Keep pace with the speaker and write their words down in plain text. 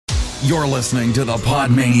You're listening to the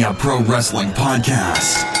Podmania Pro Wrestling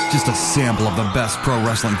Podcast. Just a sample of the best pro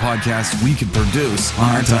wrestling podcasts we could produce on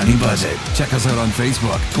our tiny budget. Check us out on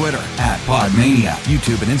Facebook, Twitter, @Podmania,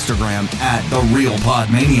 YouTube and Instagram,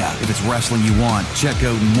 @TheRealPodmania. If it's wrestling you want, check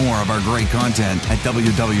out more of our great content at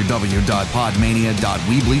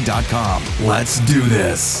www.podmania.weebly.com. Let's do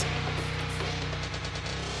this.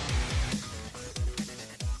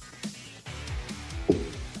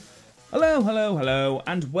 Hello,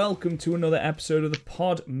 and welcome to another episode of the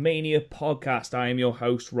Podmania Podcast. I am your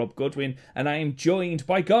host, Rob Goodwin, and I am joined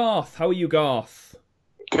by Garth. How are you, Garth?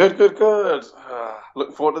 Good.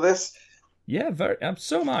 Looking forward to this. Yeah, very.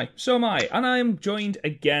 So am I. And I am joined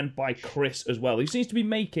again by Chris as well, who seems to be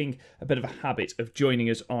making a bit of a habit of joining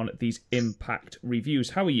us on these Impact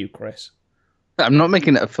reviews. How are you, Chris? I'm not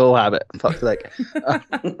making it a full habit. Fuck's sake.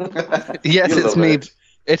 Yes, it's me.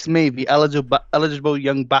 It's me, the eligible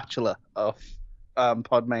young bachelor of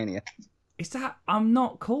Podmania. Is that? I'm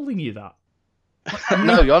not calling you that.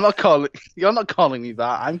 No, you're not calling me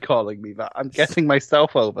that. I'm calling me that. I'm getting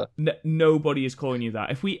myself over. Nobody is calling you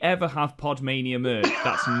that. If we ever have Podmania merch,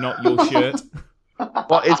 that's not your shirt.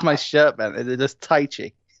 What is my shirt, man? Is it just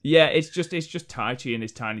Taichi? Yeah, it's just Taichi in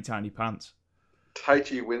his tiny pants.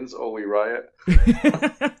 Taichi wins or we riot.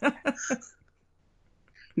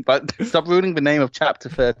 But stop ruining the name of Chapter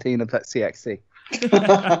 13 of that CXC.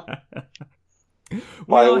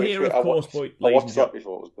 We are here, of course, boys. I watched that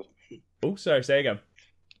before. It was good. Oh, sorry, say again.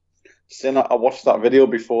 Saying I watched that video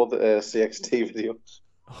before the CXT video.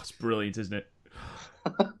 Oh, it's brilliant, isn't it?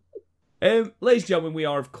 Ladies and gentlemen, we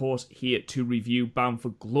are, of course, here to review Bound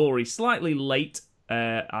for Glory. Slightly late,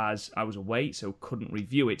 as I was away, so couldn't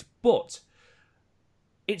review it. But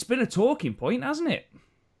it's been a talking point, hasn't it?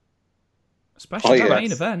 Especially the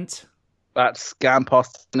main event. That's Scamp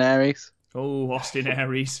Austin Aries. Oh, Austin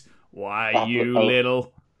Aries. Why, you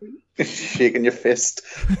little... Shaking your fist.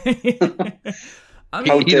 I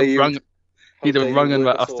mean, he's a wronging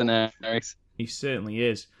about Austin Aries. He certainly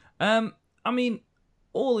is. I mean,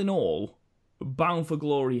 all in all, Bound for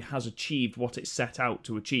Glory has achieved what it set out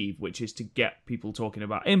to achieve, which is to get people talking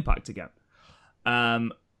about Impact again.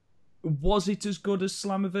 Was it as good as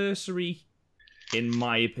Slammiversary? In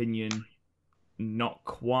my opinion, not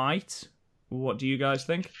quite. What do you guys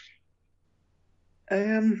think?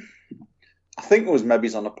 I think it was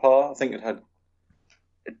maybe on a par. I think it had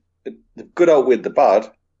the good outweighed the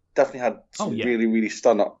bad. Definitely had some really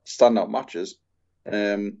standout matches.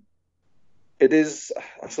 It is,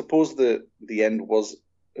 I suppose, the end was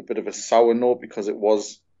a bit of a sour note because it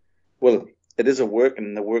is a work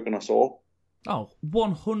and they're working us all. Oh,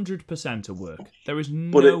 100% a work. There is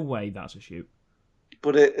no way that's a shoot.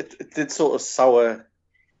 But it did sort of sour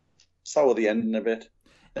the ending a bit,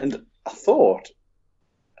 and I thought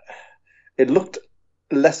it looked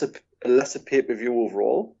less a pay-per-view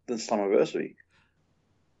overall than Slammiversary.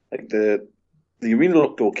 Like the arena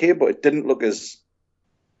looked okay, but it didn't look as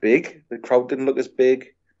big. The crowd didn't look as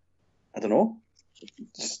big. I don't know.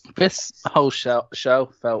 This whole show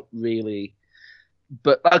felt really...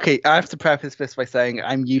 But, okay, I have to preface this by saying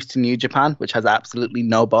I'm used to New Japan, which has absolutely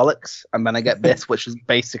no bollocks, and then I get this, which is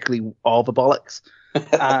basically all the bollocks.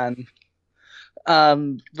 And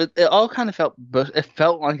but it all kind of felt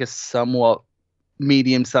like a somewhat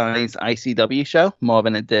medium-sized ICW show, more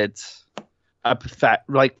than it did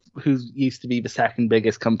who used to be the second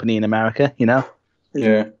biggest company in America, you know?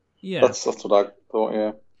 Yeah. That's what I thought,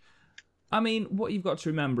 yeah. I mean, what you've got to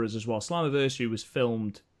remember is as well, Slammiversary was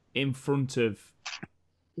filmed in front of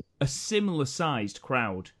a similar sized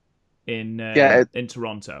crowd in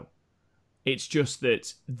Toronto. It's just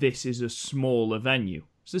that this is a smaller venue.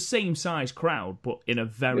 It's the same size crowd, but in a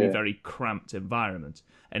very, very cramped environment.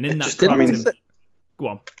 And in that go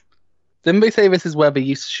on. Didn't they say this is where they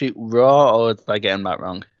used to shoot Raw, or did I get that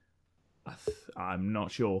wrong? I'm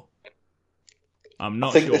not sure. I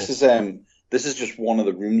think this is just one of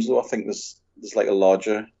the rooms, though. I think there's like a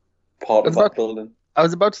larger part of that building. I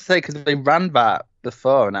was about to say, because they ran that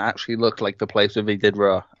before, and it actually looked like the place where they did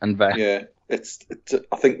Raw and Vex. Yeah, I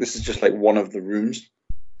think this is just like one of the rooms.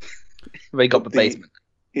 They got the basement.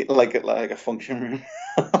 Like a function room.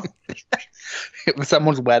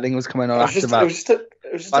 Someone's wedding was coming on after that.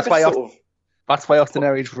 That's why Austin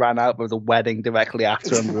Aries ran out with a wedding directly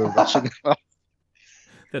after him. We were rushing him off.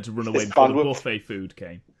 They had to run away before the buffet food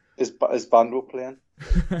came. Is Bandwell playing?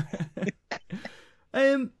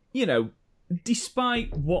 You know,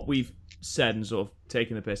 despite what we've said and sort of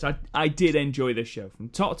taken the piss, I did enjoy this show. From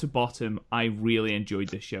top to bottom, I really enjoyed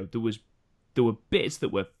this show. There were bits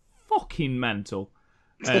that were fucking mental,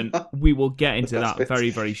 and we will get into that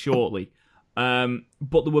very, very shortly. But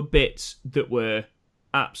there were bits that were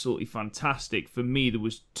absolutely fantastic. For me, there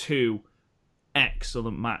was 2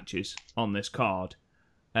 excellent matches on this card.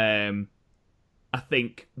 I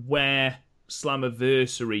think where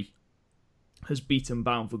Slammiversary has beaten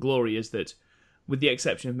Bound for Glory is that, with the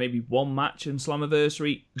exception of maybe one match in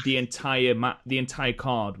Slammiversary, the entire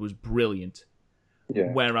card was brilliant.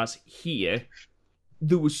 Yeah. Whereas here,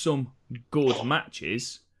 there was some good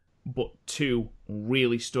matches, but 2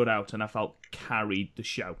 really stood out and I felt carried the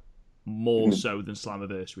show more so than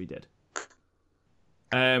Slammiversary did.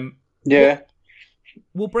 Yeah.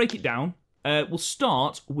 We'll break it down. We'll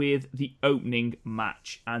start with the opening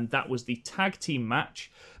match, and that was the tag team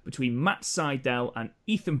match between Matt Sydal and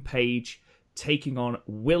Ethan Page taking on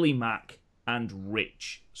Willie Mack and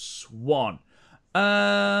Rich Swann.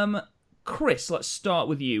 Chris, let's start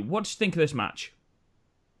with you. What did you think of this match?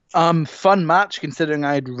 Fun match, considering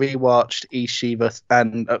I'd rewatched Ishii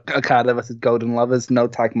and Okada versus Golden Lovers. No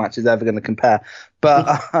tag match is ever going to compare.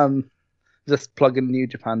 But just plugging New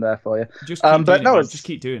Japan there for you. Just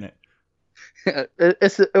keep doing it.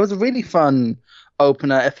 It was a really fun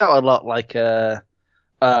opener. It felt a lot like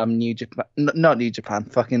New Japan, not New Japan,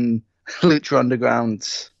 fucking Lucha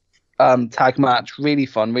Underground tag match. Really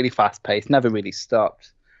fun, really fast paced, never really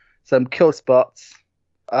stopped. Some kill spots.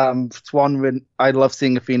 Swan, I love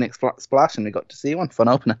seeing a Phoenix splash, and we got to see one. Fun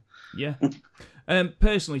opener. Yeah.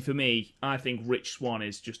 Personally, for me, I think Rich Swann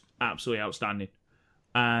is just absolutely outstanding,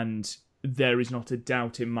 and there is not a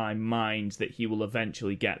doubt in my mind that he will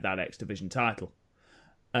eventually get that X Division title.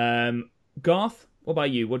 Garth, what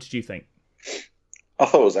about you? What did you think? I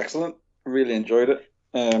thought it was excellent. Really enjoyed it.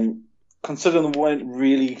 Considering there weren't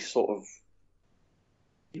really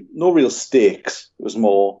no real stakes. It was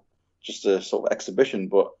more just a sort of exhibition.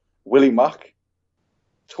 But Willie Mack,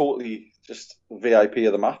 totally just VIP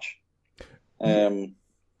of the match. I don't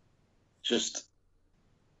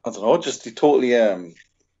know, just he totally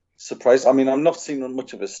surprised. I mean, I'm not seeing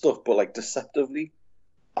much of his stuff, but like deceptively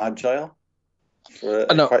agile for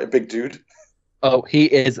quite a big dude. Oh, he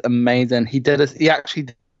is amazing. He actually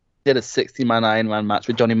did a 60-man Ironman match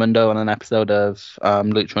with Johnny Mundo on an episode of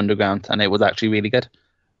Lucha Underground, and it was actually really good.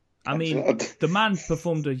 I mean, the man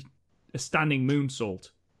performed a standing moonsault.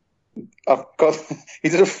 He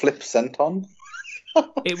did a flip senton.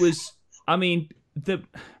 It was, I mean, there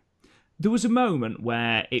was a moment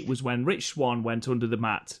where it was when Rich Swann went under the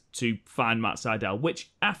mat to find Matt Sydal,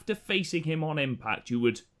 which after facing him on Impact,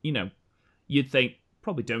 you'd think,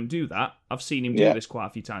 probably don't do that. I've seen him do this quite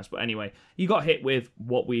a few times. But anyway, he got hit with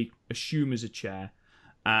what we assume is a chair,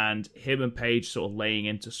 and him and Page sort of laying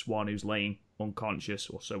into Swann, who's laying unconscious,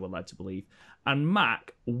 or so we're led to believe. And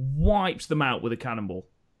Mac wipes them out with a cannonball.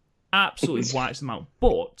 Absolutely wipes them out.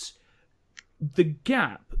 But the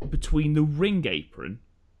gap between the ring apron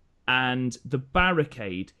and the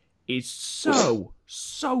barricade is so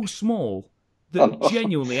small that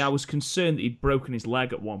genuinely I was concerned that he'd broken his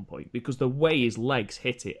leg at one point because the way his legs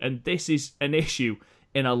hit it. And this is an issue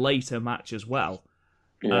in a later match as well.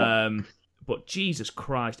 Yeah. But Jesus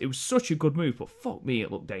Christ, it was such a good move, but fuck me,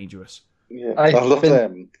 it looked dangerous. Yeah, I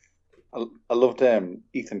loved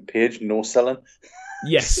Ethan Page no selling.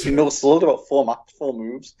 Yes, he no sold about 4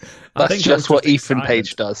 moves. That's just what Ethan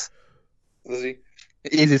Page does. Does he?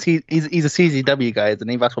 He's a CZW guy, isn't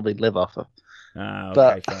he? That's what he'd live off of.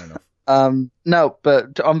 Okay, fair enough. No,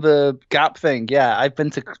 but on the Gap thing, yeah, I've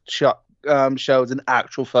been to shows in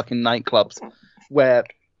actual fucking nightclubs where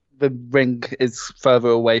the ring is further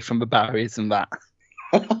away from the barriers than that.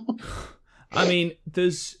 I mean, there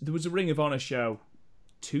was a Ring of Honor show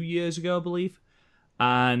 2 years ago, I believe,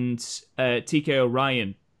 and TK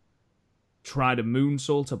O'Ryan tried a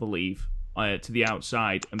moonsault, I believe, to the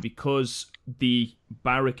outside, and because the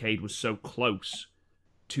barricade was so close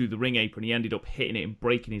to the ring apron, he ended up hitting it and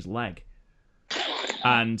breaking his leg.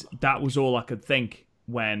 And that was all I could think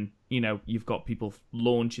when, you've got people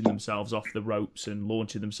launching themselves off the ropes and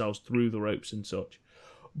launching themselves through the ropes and such.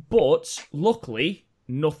 But luckily,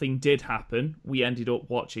 nothing did happen. We ended up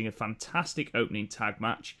watching a fantastic opening tag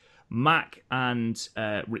match. Mac and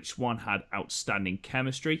Rich Swann had outstanding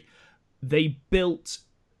chemistry. They built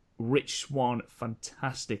Rich Swann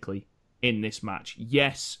fantastically in this match.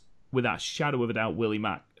 Yes, without a shadow of a doubt, Willie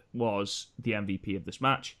Mack was the MVP of this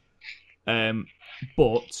match.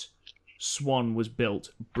 But Swann was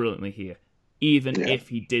built brilliantly here, even if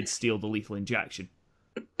he did steal the lethal injection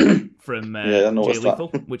from Jay Lethal,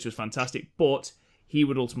 which was fantastic. But he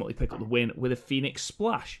would ultimately pick up the win with a Phoenix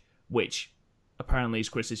Splash, which apparently is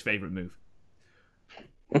Chris's favourite move.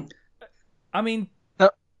 I mean,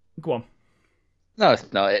 go on. No,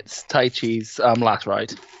 it's not. It's Tai Chi's last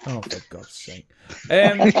ride. Oh, for God's sake.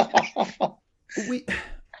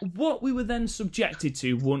 what we were then subjected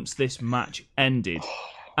to once this match ended,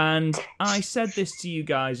 and I said this to you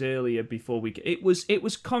guys earlier before it was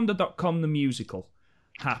Conda.com the musical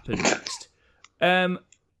happened next.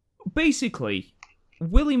 Basically,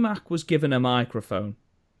 Willie Mack was given a microphone.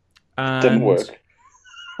 And didn't work.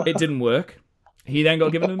 It didn't work. He then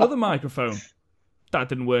got given another microphone. That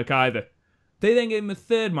didn't work either. They then gave him a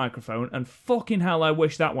third microphone, and fucking hell, I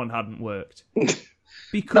wish that one hadn't worked.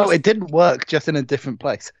 Because no, it didn't work, just in a different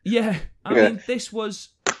place. Yeah, I mean, this was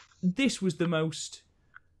the most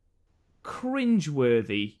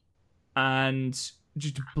cringeworthy and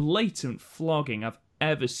just blatant flogging I've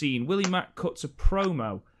ever seen. Willie Mack cuts a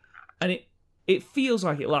promo, and it feels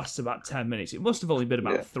like it lasts about 10 minutes. It must have only been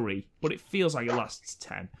about 3, but it feels like it lasts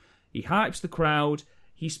 10. He hypes the crowd.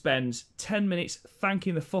 He spends 10 minutes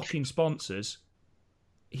thanking the fucking sponsors.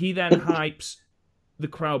 He then hypes the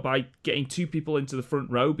crowd by getting 2 people into the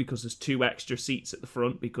front row because there's 2 extra seats at the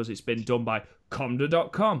front because it's been done by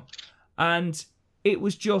Conda.com. And it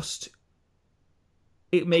was just...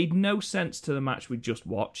 It made no sense to the match we just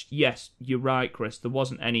watched. Yes, you're right, Chris. There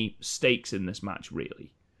wasn't any stakes in this match,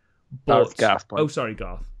 really. But Garth. Oh, sorry,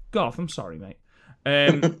 Garth. Garth, I'm sorry, mate.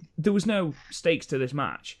 There was no stakes to this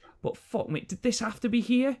match. But fuck me, did this have to be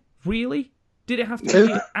here? Really? Did it have to be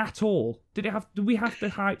here at all? Do we have to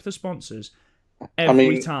hype the sponsors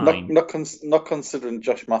every time? Not considering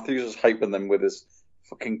Josh Matthews was hyping them with his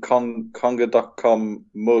fucking Conga.com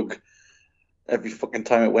mug every fucking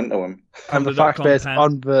time it went to him. And the fact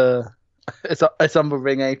that it's on the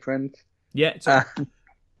ring apron. Yeah.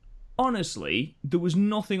 Honestly, there was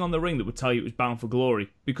nothing on the ring that would tell you it was Bound for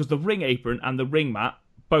Glory because the ring apron and the ring mat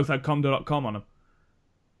both had Conda.com on them.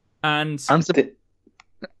 And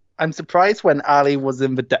I'm surprised when Ali was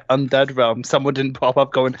in the Undead Realm, someone didn't pop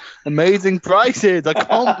up going, amazing prices at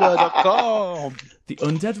Conda.com. The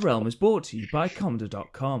Undead Realm is brought to you by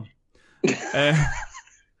Conda.com.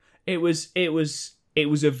 It was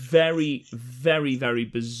a very, very, very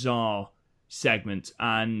bizarre segment,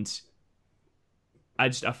 and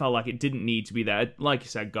I felt like it didn't need to be there. Like you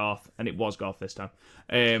said, Garth, and it was Garth this time.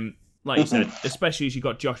 Like you said, especially as you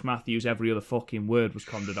got Josh Matthews, every other fucking word was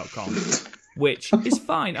Conda.com, which is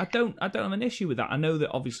fine. I don't have an issue with that. I know that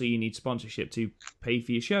obviously you need sponsorship to pay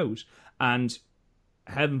for your shows, and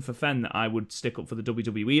heaven forfend that I would stick up for the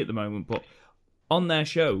WWE at the moment, but on their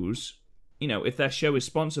shows, you know, if their show is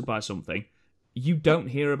sponsored by something, you don't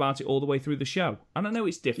hear about it all the way through the show. And I know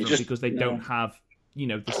it's different because they don't have, you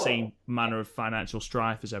know, the same manner of financial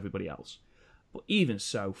strife as everybody else. But even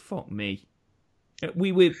so, fuck me.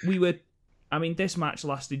 We were. I mean, this match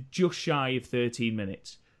lasted just shy of 13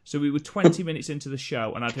 minutes. So we were 20 minutes into the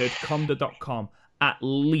show, and I'd heard Conda.com at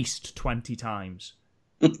least 20 times.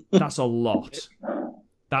 That's a lot.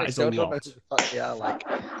 That is a lot.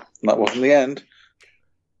 That wasn't the end.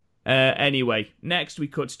 Anyway, next we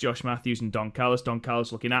cut to Josh Matthews and Don Callis. Don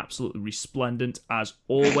Callis looking absolutely resplendent as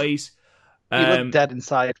always. He looked dead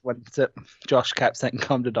inside when Josh kept saying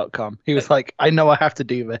Conda.com. He was like, I know I have to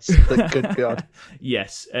do this. Like, good God.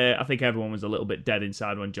 Yes, I think everyone was a little bit dead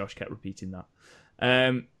inside when Josh kept repeating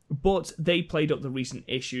that. But they played up the recent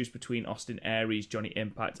issues between Austin Aries, Johnny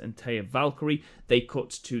Impact, and Taya Valkyrie. They cut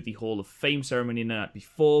to the Hall of Fame ceremony the night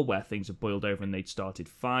before, where things had boiled over and they'd started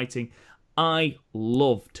fighting. I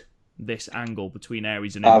loved this angle between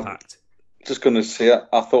Aries and Impact. Just going to say,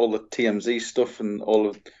 I thought all the TMZ stuff and all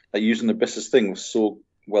of using Abyss's thing was so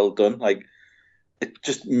well done. Like, it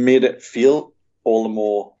just made it feel all the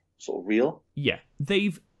more sort of real. Yeah,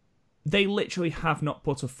 they literally have not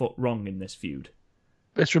put a foot wrong in this feud.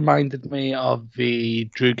 This reminded me of the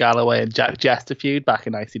Drew Galloway and Jack Jester feud back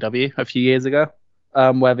in ICW a few years ago,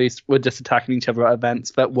 where they were just attacking each other at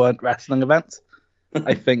events that weren't wrestling events.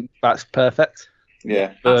 I think that's perfect.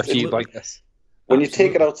 Yeah, for a feud like this. When you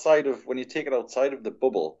take it outside of the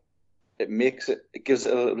bubble, it gives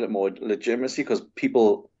it a little bit more legitimacy because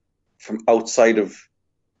people from outside of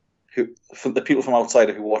who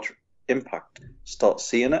watch Impact start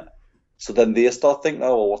seeing it. So then they start thinking,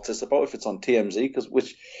 oh, well, what's this about if it's on TMZ?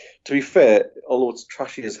 Which, to be fair, although it's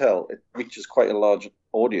trashy as hell, it reaches quite a large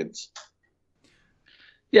audience.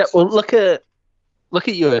 Yeah, well, look at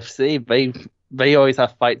UFC. They always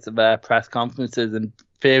have fights at their press conferences, and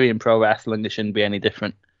theory in pro wrestling, it shouldn't be any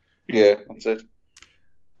different. Yeah, that's it.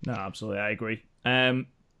 No, absolutely, I agree.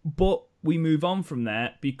 But we move on from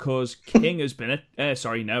there because King has been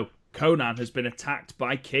Conan has been attacked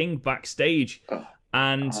by King backstage.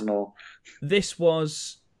 And this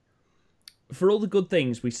was, for all the good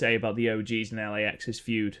things we say about the OGs and LAX's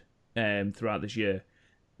feud throughout this year,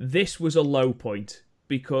 this was a low point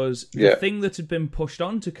because the thing that had been pushed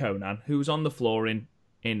onto Conan, who was on the floor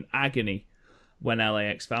in agony, when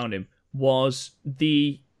LAX found him was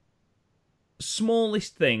the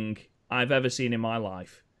smallest thing I've ever seen in my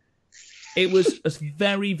life. It was a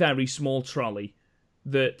very, very small trolley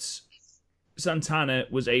that Santana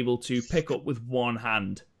was able to pick up with one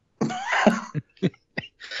hand.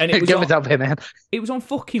 And it was on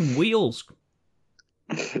fucking wheels.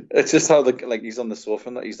 It's just how he's on the sofa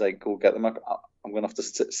and that he's like, go get them. I'm going to have to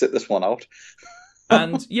sit this one out.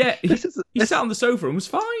 And yeah, he sat on the sofa and was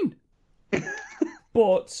fine.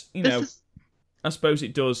 But, I suppose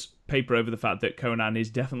it does paper over the fact that Konnan is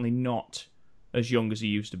definitely not as young as he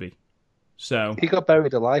used to be. So he got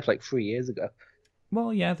buried alive like 3 years ago.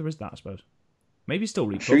 Well, yeah, there is that, I suppose. Maybe he's still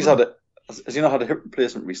recovering. Has he not had a hip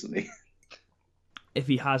replacement recently? If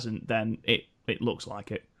he hasn't, then it looks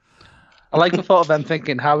like it. I like the thought of them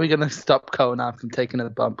thinking, how are we going to stop Konnan from taking a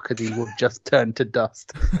bump because he will just turn to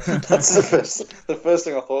dust? That's the first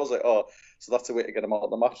thing I thought. I was like, oh, so that's a way to get him out of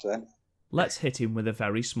the match then. Let's hit him with a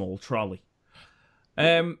very small trolley.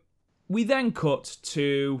 We then cut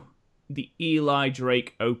to the Eli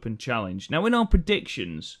Drake Open Challenge. Now, in our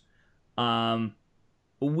predictions,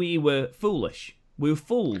 we were foolish. We were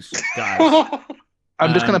fools, guys.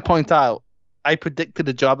 I'm just going to point out, I predicted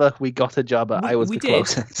a jobber. We got a jobber. I was the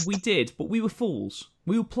closest. We did, but we were fools.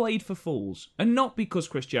 We were played for fools. And not because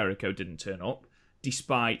Chris Jericho didn't turn up,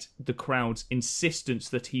 despite the crowd's insistence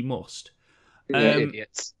that he must.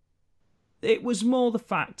 Idiots. It was more the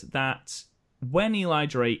fact that when Eli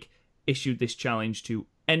Drake issued this challenge to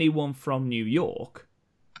anyone from New York,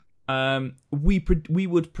 we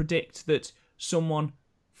would predict that someone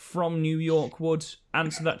from New York would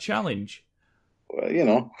answer that challenge.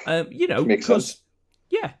 Well, makes sense.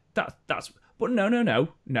 Yeah, that's. But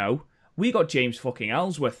no. We got James fucking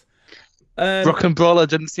Ellsworth. Rock and Brawler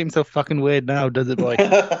didn't seem so fucking weird now, does it, boy?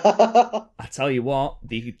 I tell you what,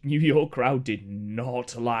 the New York crowd did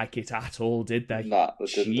not like it at all, did they? Nah, they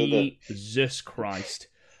didn't, did they? Jesus Christ.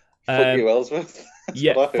 Fuck you, Ellsworth.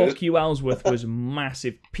 Yeah, fuck you, Ellsworth was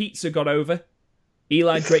massive. Pizza got over.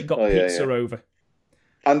 Eli Drake got pizza over.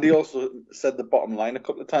 And he also said the bottom line a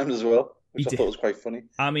couple of times as well, which I thought was quite funny.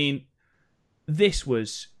 I mean, this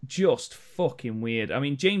was just fucking weird. I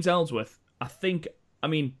mean, James Ellsworth, I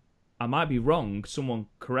might be wrong. Someone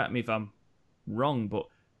correct me if I'm wrong, but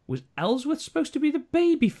was Ellsworth supposed to be the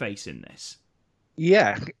babyface in this?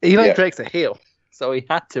 Yeah. Eli Drake's a heel, so he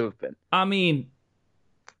had to have been. I mean,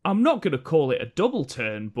 I'm not going to call it a double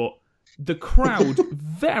turn, but the crowd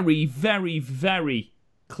very, very, very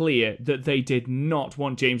clear that they did not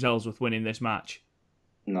want James Ellsworth winning this match.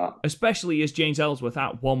 No. Especially as James Ellsworth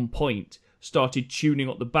at one point started tuning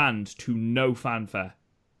up the band to no fanfare.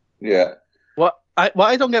 Yeah. What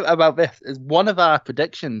I don't get about this is one of our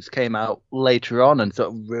predictions came out later on and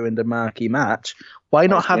sort of ruined a marquee match. Why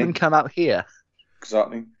not have him come out here?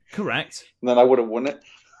 Exactly. Correct. And then I would have won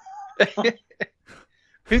it.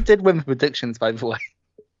 Who did win the predictions, by the way?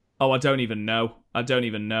 Oh, I don't even know.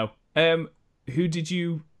 Who did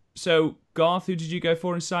you... So, Garth, who did you go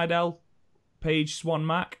for in Seidel? Paige, Swan,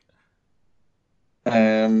 Mac?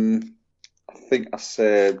 I think I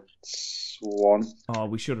said Swan. Oh,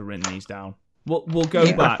 we should have written these down. We'll go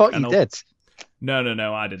back. I thought you did.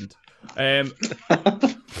 No, I didn't.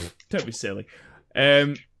 Don't be silly.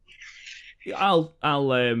 I'll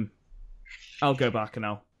go back and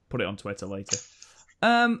I'll put it on Twitter later.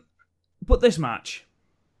 But this match,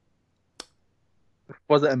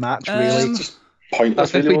 was it a match really? Just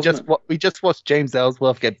pointless. I think we just watched James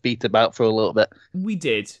Ellsworth get beat about for a little bit. We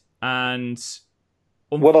did, and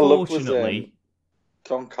unfortunately, what I loved was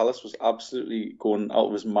Don Callis was absolutely going out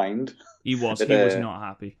of his mind. He was not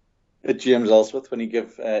happy at James Ellsworth when he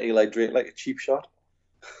gave Eli Drake like a cheap shot.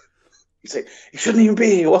 He's like, he shouldn't even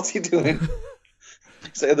be here. What's he doing?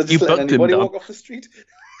 He's like, are they just letting anybody walk off the street?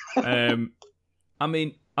 I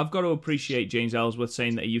mean, I've got to appreciate James Ellsworth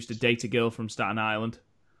saying that he used to date a girl from Staten Island.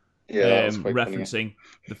 Yeah, referencing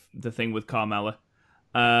the thing with Carmella.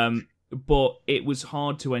 But it was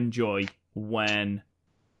hard to enjoy when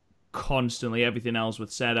constantly everything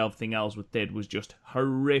Ellsworth said, everything Ellsworth did was just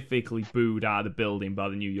horrifically booed out of the building by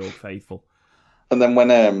the New York faithful. And then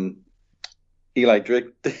when Eli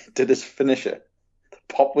Drake did his finisher, the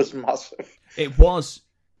pop was massive. It was.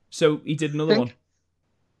 So he did another one.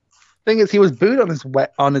 Thing is, he was booed on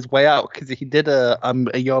his way out because he did a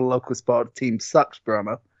your local sport team sucks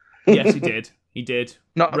promo. Yes, he did.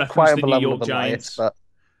 Not reference quite the on New the York level Giants, but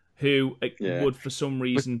who would for some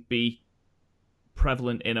reason be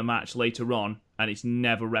prevalent in a match later on, and it's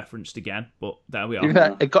never referenced again. But there we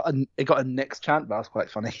are. It got a Knicks chant, but that was quite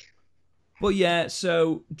funny. But yeah,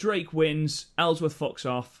 so Drake wins, Ellsworth fucks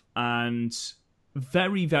off, and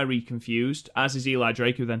very, very confused, as is Eli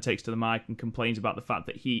Drake, who then takes to the mic and complains about the fact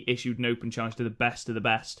that he issued an open challenge to the best of the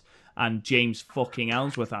best, and James fucking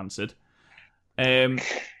Ellsworth answered.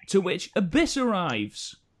 To which Abyss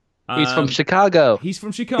arrives. He's from Chicago. He's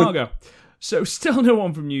from Chicago. So still no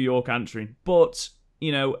one from New York answering. But,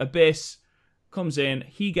 Abyss comes in.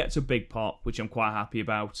 He gets a big pop, which I'm quite happy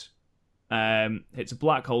about. Hits a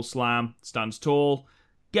black hole slam, stands tall,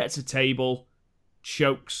 gets a table,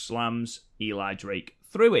 chokes, slams Eli Drake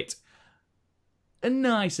through it. A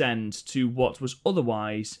nice end to what was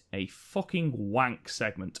otherwise a fucking wank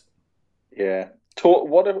segment. Yeah.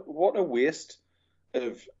 What a waste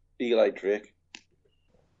of Eli Drake.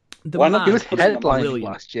 Why not? He was headlining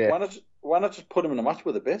last year. Why not just put him in a match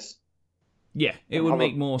with Abyss? Yeah, it would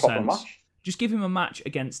make more sense. Match? Just give him a match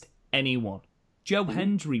against anyone. Joe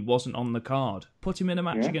Hendry wasn't on the card. Put him in a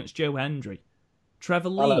match against Joe Hendry. Trevor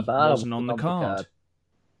Lee wasn't on the card.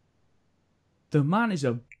 The man is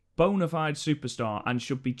a bona fide superstar and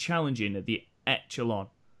should be challenging at the echelon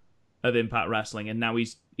of Impact Wrestling, and now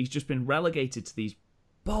he's just been relegated to these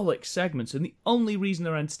bollock segments, and the only reason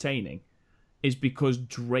they're entertaining is because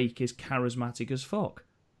Drake is charismatic as fuck.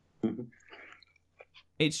 Mm-hmm.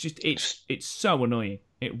 It's so annoying.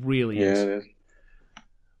 It really is. It is.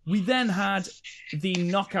 We then had the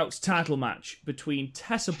Knockouts title match between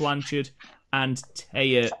Tessa Blanchard and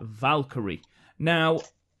Taya Valkyrie. Now,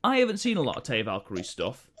 I haven't seen a lot of Taya Valkyrie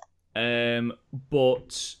stuff,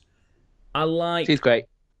 but I like... She's great.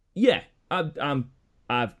 Yeah, I've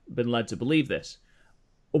been led to believe this.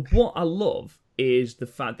 What I love is the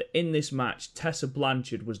fact that in this match, Tessa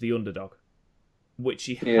Blanchard was the underdog, which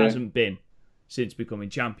she hasn't been since becoming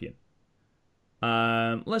champion.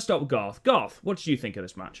 Let's start with Garth. Garth, what did you think of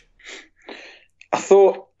this match? I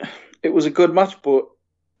thought it was a good match, but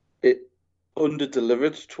it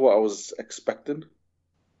under-delivered to what I was expecting.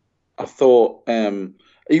 I thought,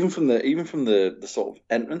 even from the sort of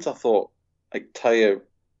entrance, I thought like Taya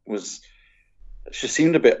she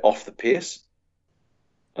seemed a bit off the pace.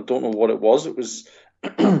 I don't know what it was. It was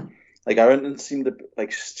like her entrance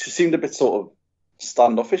she seemed a bit sort of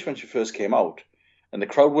standoffish when she first came out, and the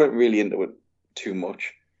crowd weren't really into it too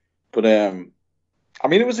much. But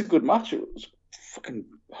it was a good match. It was fucking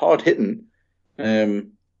hard hitting. But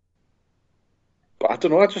I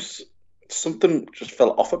don't know. Something just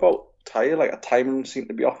fell off about Taya. Like her timing seemed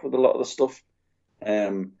to be off with a lot of the stuff.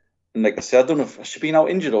 And like I said, I don't know if she's been out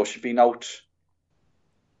injured or she's been out.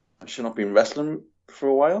 Has she not been wrestling for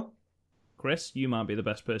a while? Chris, you might be the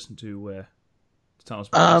best person to tell us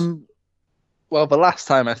about this. Well, the last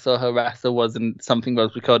time I saw her wrestle wasn't something that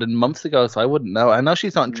was recorded months ago, so I wouldn't know. I know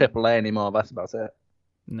she's not in AAA anymore. That's about it.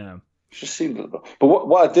 No, she seemed a little. But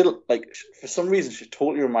what I did like for some reason, she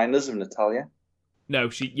totally reminded us of Natalya. No,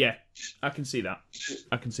 I can see that.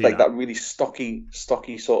 I can see like that really stocky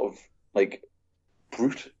sort of like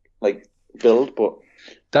brute like build. But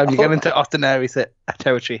damn, you get into Austin Aries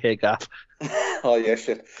territory here, Gaff. Oh yeah,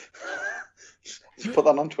 shit. Just put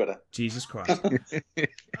that on Twitter. Jesus Christ. Go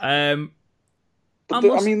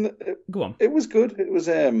on. It was good. It was.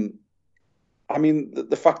 The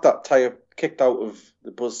fact that Taya kicked out of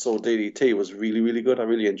the Buzzsaw DDT was really, really good. I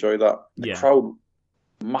really enjoyed that. The crowd,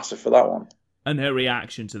 massive for that one. And her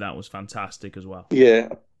reaction to that was fantastic as well. Yeah.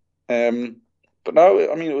 But no,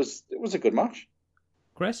 it was a good match.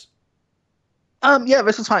 Chris? Yeah,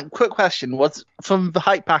 this was fine. Quick question: was from the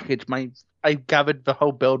hype package? I gathered the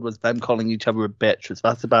whole build was them calling each other a bitch. Was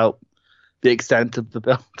that about the extent of the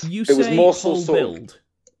build? You say it was more whole build.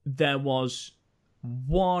 There was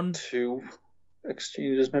 2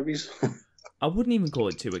 exchanges, maybe. I wouldn't even call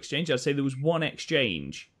it 2 exchanges. I'd say there was 1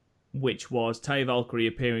 exchange, which was Taya Valkyrie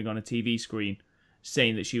appearing on a TV screen,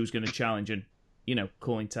 saying that she was going to challenge and,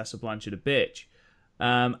 calling Tessa Blanchard a bitch.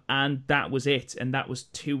 And that was it. And that was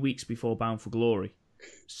 2 weeks before Bound for Glory.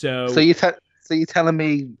 So you're telling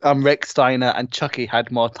me Rick Steiner and Chucky had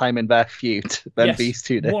more time in their feud than these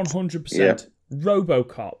two did? 100%. Yeah.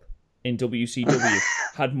 RoboCop in WCW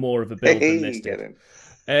had more of a build than this did.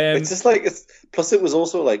 It's just like plus it was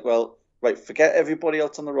also like, well, right, forget everybody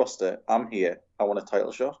else on the roster. I'm here. I want a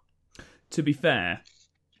title shot. To be fair,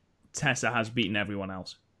 Tessa has beaten everyone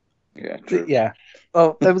else. Yeah, true. Yeah.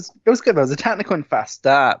 Well, it was good. It was a technical and fast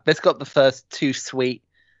start. This got the first 2 sweet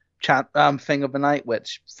thing of the night,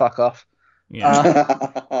 which fuck off.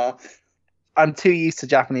 Yeah. I'm too used to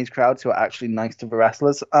Japanese crowds who are actually nice to the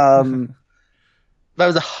wrestlers. There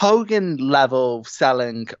was a Hogan level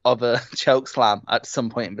selling of a choke slam at some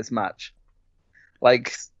point in this match.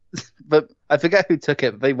 Like, but I forget who took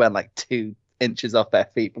it. They went like 2 inches off their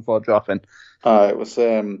feet before dropping. It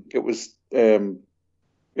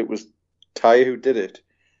was Taya who did it,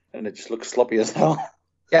 and it just looked sloppy as hell.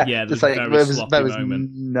 Yeah, just like there was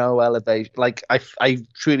no elevation. Like I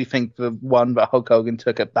truly think the one that Hulk Hogan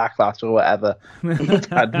took at Backlash or whatever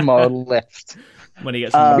had more lift when he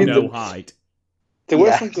gets no height. There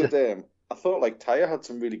were some good. I thought like Taya had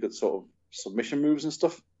some really good sort of submission moves and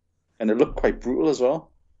stuff, and it looked quite brutal as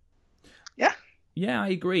well. Yeah, I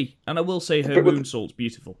agree, and I will say her moonsault's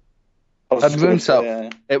beautiful. Her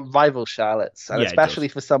moonsault, it rivals Charlotte's, and especially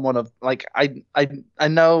for someone of like I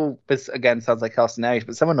know this again sounds like Castaneri,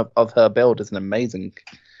 but someone of her build is an amazing.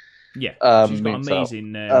 Yeah, she's got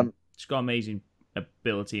amazing. She's got amazing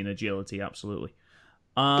ability and agility. Absolutely.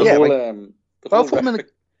 Both women. Both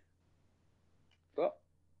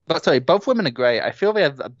women are great. I feel they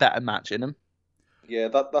have a better match in them. Yeah,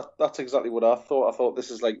 that's exactly what I thought. I thought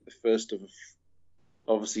this is like the first of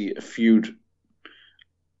obviously a feud.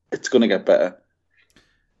 It's going to get better.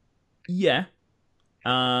 Yeah.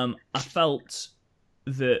 I felt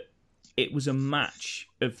that it was a match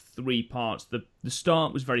of 3 parts. The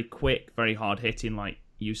start was very quick, very hard hitting, like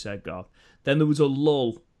you said, Garth. Then there was a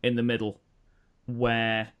lull in the middle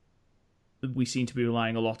where we seemed to be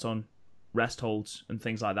relying a lot on rest holds and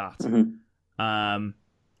things like that. Mm-hmm.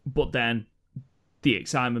 But then the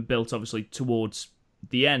excitement built, obviously, towards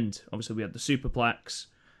the end. Obviously, we had the superplex.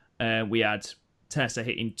 We had Tessa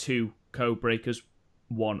hitting 2 code breakers,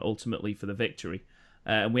 1 ultimately for the victory.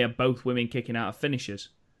 And we had both women kicking out of finishers.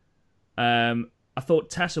 I thought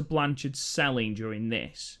Tessa Blanchard's selling during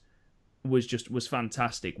this was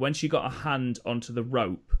fantastic. When she got a hand onto the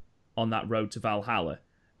rope on that road to Valhalla,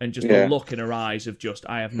 and just the look in her eyes of just,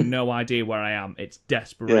 I have no idea where I am. It's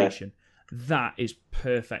desperation. Yeah. That is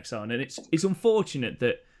perfect selling. And it's unfortunate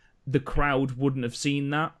that the crowd wouldn't have seen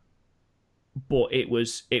that. But it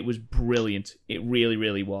was brilliant. It really,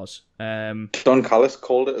 really was. Don Callis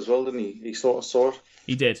called it as well, didn't he? He sort of saw it.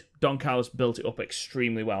 He did. Don Callis built it up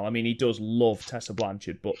extremely well. I mean, he does love Tessa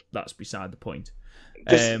Blanchard, but that's beside the point.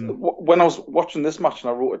 When I was watching this match, and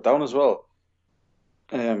I wrote it down as well,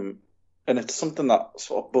 and it's something that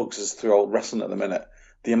sort of bugs us throughout wrestling at the minute.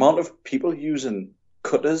 The amount of people using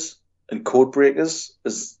cutters and code breakers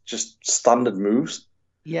as just standard moves.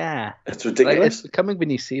 Yeah. It's ridiculous. Like, it's becoming the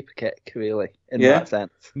new super kick, really, in that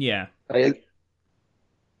sense. Yeah. Like,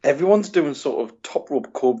 everyone's doing sort of top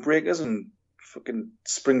rope code breakers and fucking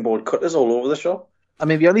springboard cutters all over the shop. I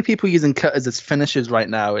mean, the only people using cutters as finishers right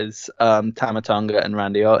now is Tama Tonga and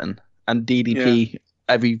Randy Orton. And DDP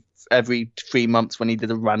every 3 months when he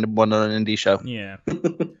did a random one on an indie show. Yeah.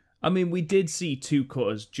 I mean, we did see 2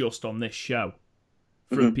 cutters just on this show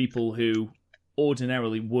from people who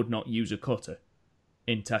ordinarily would not use a cutter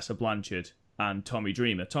in Tessa Blanchard and Tommy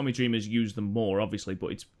Dreamer. Tommy Dreamer's used them more, obviously, but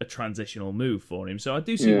it's a transitional move for him. So I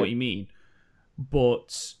do see what you mean.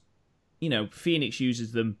 But, you know, Phoenix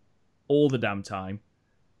uses them all the damn time.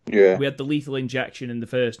 Yeah. We had the lethal injection in the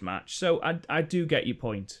first match. So I do get your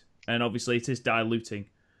point. And obviously it is diluting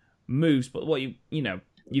moves. But what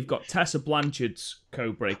you've got Tessa Blanchard's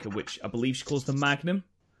code breaker, which I believe she calls the Magnum,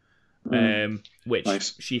 which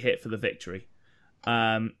she hit for the victory.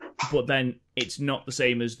 But then it's not the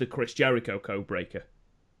same as the Chris Jericho code breaker.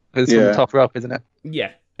 It's on the top rope, isn't it?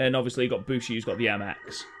 Yeah, and obviously you've got Bushi who's got the MX.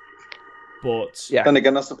 But then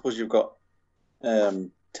again, I suppose you've got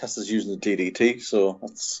Tessa's using the DDT, so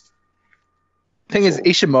that's. Thing is,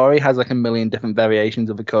 Ishimori has like a million different variations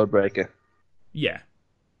of a code breaker. Yeah.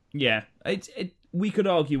 We could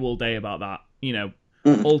argue all day about that. You know,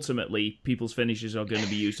 ultimately, people's finishes are going to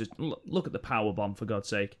be used. Look at the power bomb, for God's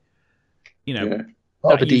sake. You know,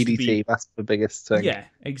 the DDT, that's the biggest thing. Yeah,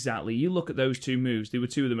 exactly. You look at those 2 moves, they were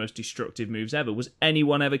 2 of the most destructive moves ever. Was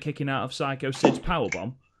anyone ever kicking out of Psycho Sid's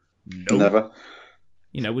powerbomb? No. Never.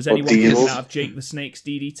 You know, was anyone kicking out of Jake the Snake's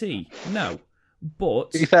DDT? No.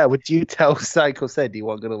 But... To be fair, would you tell Psycho Sid you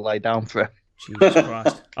weren't going to lie down for him? Jesus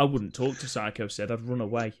Christ. I wouldn't talk to Psycho Sid. I'd run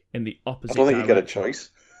away in the opposite direction. I don't think you get a choice.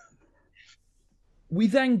 We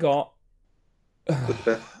then got...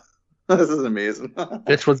 This is amazing.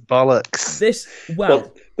 This was bollocks.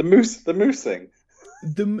 The moose thing.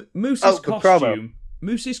 The Moose's costume.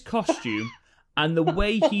 Moose's costume and the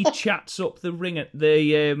way he chats up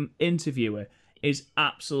the interviewer is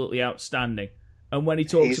absolutely outstanding. And when he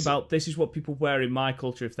talks about this is what people wear in my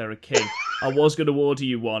culture if they're a king. I was going to order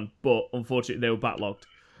you one, but unfortunately they were backlogged.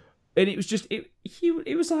 And it was just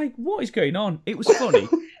it was like, what is going on? It was funny.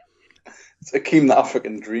 It's Akeem the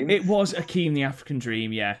African Dream. It was Akeem the African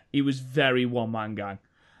Dream, yeah. He was very one-man gang.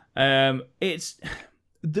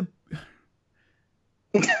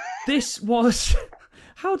 This was...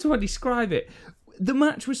 How do I describe it? The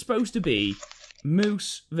match was supposed to be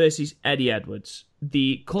Moose versus Eddie Edwards.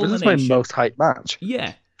 The culmination... This is my most hyped match.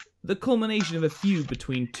 Yeah. the culmination of a feud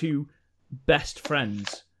between two best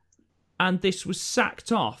friends. And this was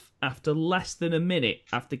sacked off after less than a minute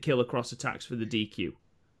after Killer Kross attacks for the DQ.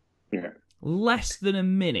 Yeah. Less than a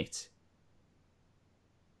minute.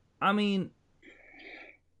 I mean,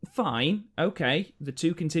 fine, okay. The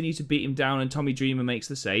two continue to beat him down and Tommy Dreamer makes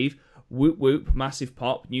the save. Whoop whoop, massive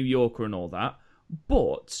pop, New Yorker and all that.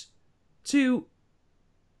 But, to...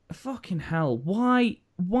 fucking hell, why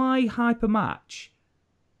hype a match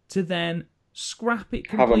to then scrap it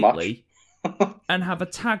completely and have a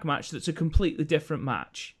tag match that's a completely different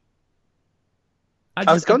match? I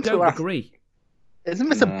don't agree. Isn't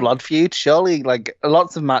this a blood feud? Surely, like,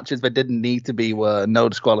 lots of matches that didn't need to be were no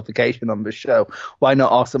disqualification on the show. Why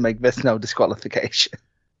not also make this no disqualification?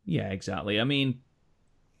 Yeah, exactly. I mean,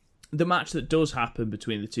 the match that does happen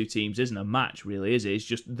between the two teams isn't a match, really, is it? It's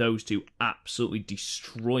just those two absolutely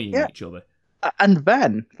destroying each other. And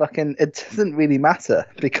then, fucking, it doesn't really matter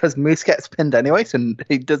because Moose gets pinned anyway, so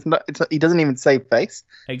he doesn't even save face.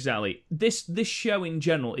 Exactly. This show in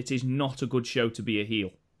general, it is not a good show to be a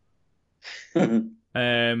heel. It's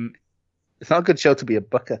not a good show to be a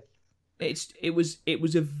booker. It was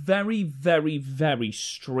a very, very, very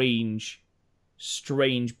strange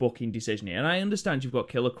booking decision here. And I understand you've got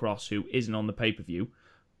Killer Kross, who isn't on the pay-per-view.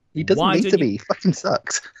 He doesn't need to be. He fucking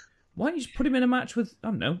sucks. Why don't you just put him in a match with, I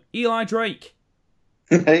don't know, Eli Drake?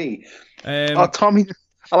 Hey. Tommy...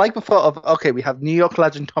 I like the thought of, okay, we have New York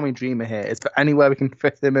legend Tommy Dreamer here. Is there anywhere we can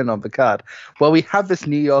fit him in on the card? Well, we have this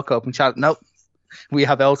New York Open challenge. Nope. We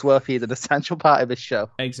have Ellsworth. He's an essential part of this show.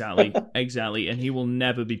 Exactly. And he will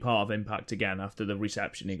never be part of Impact again after the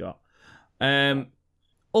reception he got.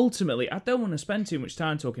 Ultimately, I don't want to spend too much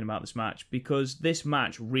time talking about this match because this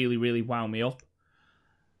match really, really wound me up.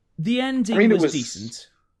 The ending was decent.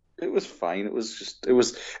 It was fine. It was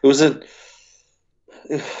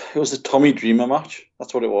a Tommy Dreamer match.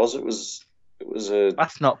 That's what it was. It was a.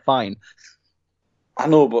 That's not fine. I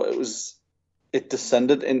know, but it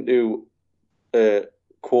descended into a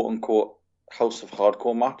quote unquote House of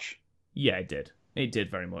Hardcore match. Yeah, it did. It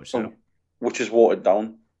did very much so. Which is watered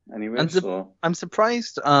down anyway. I'm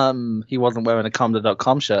surprised he wasn't wearing a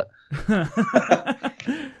Comda.com shirt.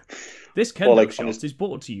 This Kendo shot is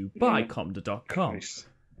brought to you by Comda.com.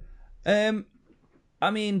 I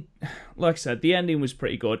mean, like I said, the ending was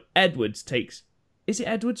pretty good. Edwards takes... Is it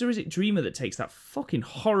Edwards or is it Dreamer that takes that fucking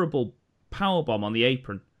horrible powerbomb on the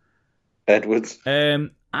apron? Edwards.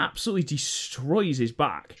 Absolutely destroys his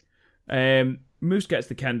back. Moose gets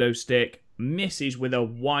the kendo stick, misses with a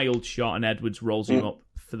wild shot, and Edwards rolls him up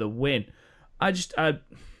for the win.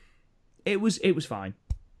 It was fine.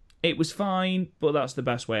 It was fine, but that's the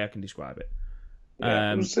best way I can describe it.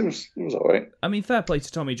 Yeah, it was all right. I mean, fair play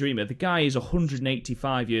to Tommy Dreamer. The guy is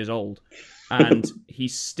 185 years old, and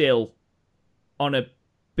he's still on a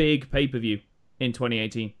big pay-per-view in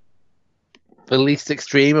 2018. The least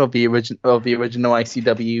extreme of the original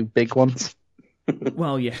ICW big ones.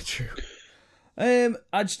 Well, yeah, true. I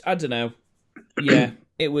don't know. Yeah,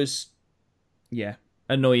 it was,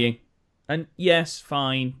 annoying. And yes,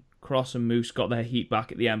 fine. Kross and Moose got their heat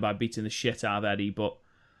back at the end by beating the shit out of Eddie, but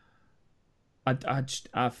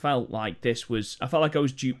I felt like I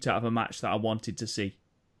was duped out of a match that I wanted to see.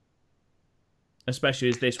 Especially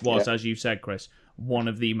as this was, as you said, Chris, one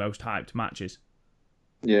of the most hyped matches.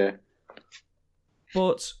 Yeah.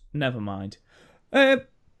 But never mind.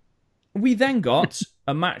 We then got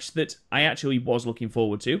a match that I actually was looking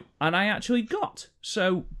forward to, and I actually got.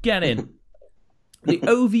 So get in. The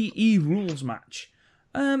OVE rules match.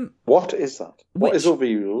 What is that? What is OVE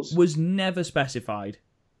rules? Was never specified.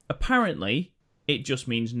 Apparently, it just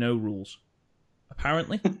means no rules.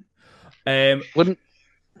 Apparently. Wouldn't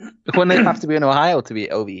it have to be in Ohio to be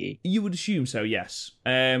OVE? You would assume so, yes.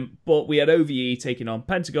 But we had OVE taking on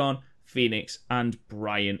Pentagon, Phoenix, and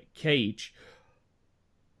Brian Cage.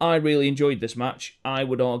 I really enjoyed this match. I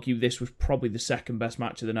would argue this was probably the second best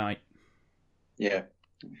match of the night. Yeah,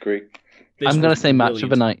 agree. I'm going to say match of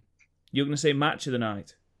the night. You're going to say match of the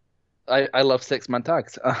night? I love six-man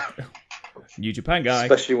tags. New Japan guy.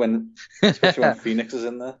 Especially when Phoenix is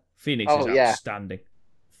in there. Phoenix is outstanding.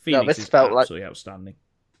 Phoenix is absolutely outstanding.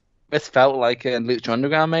 This felt like a Lucha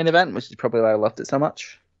Underground main event, which is probably why I loved it so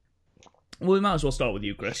much. Well, we might as well start with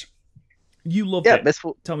you, Chris. You loved it.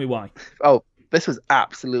 Tell me why. Oh, this was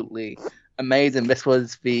absolutely amazing. This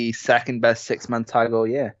was the second best six-man tag all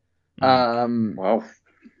year. Wow.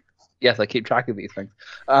 Yes, I keep track of these things.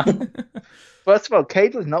 First of all,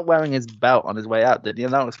 Cage was not wearing his belt on his way out. Did you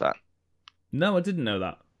notice that? No, I didn't know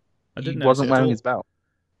that. He wasn't wearing his belt.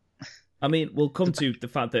 I mean, we'll come to the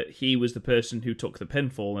fact that he was the person who took the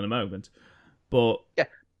pinfall in a moment. But yeah,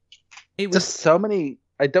 it was just so many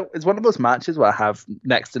It's one of those matches where I have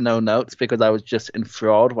next to no notes because I was just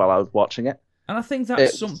enthralled while I was watching it. And I think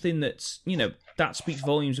that's something that's, that speaks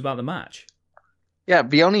volumes about the match. Yeah,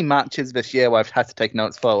 the only matches this year where I've had to take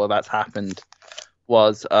notes for where that's happened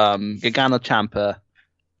was Gargano Ciampa,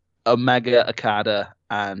 Omega Okada,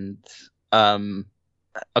 and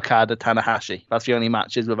Okada Tanahashi. That's the only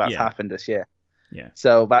matches where that's happened this year. Yeah.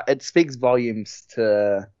 So that it speaks volumes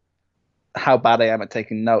to how bad I am at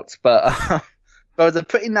taking notes. But there was a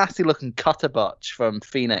pretty nasty looking cutter botch from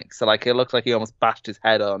Phoenix. So it looked like he almost bashed his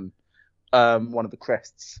head on one of the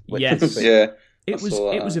crests. Yes. Yeah. It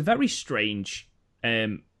was a very strange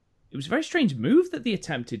move that they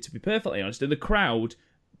attempted, to be perfectly honest. And the crowd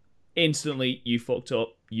instantly, you fucked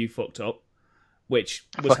up, which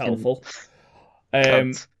was helpful.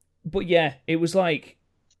 But yeah, it was like,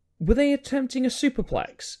 were they attempting a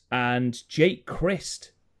superplex? And Jake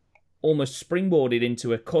Crist almost springboarded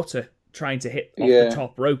into a cutter trying to hit off the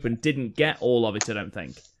top rope and didn't get all of it, I don't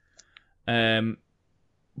think.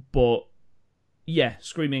 But yeah,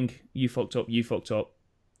 screaming, you fucked up.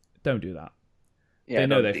 Don't do that. Yeah, they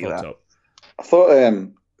know they fucked up. I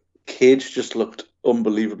thought Cage just looked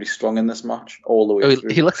unbelievably strong in this match all the way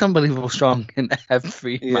through. He looks unbelievably strong in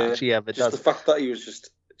every match he ever does. The fact that he was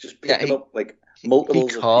just picking up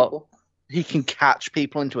multiples of people. He can catch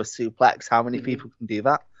people into a suplex. How many people can do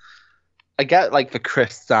that? I get the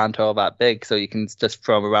Crists aren't all that big, so you can just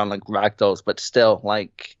throw them around like ragdolls, but still,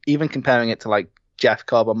 even comparing it to Jeff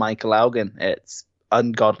Cobb or Michael Elgin, it's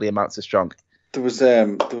ungodly amounts of strong. There was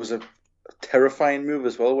a terrifying move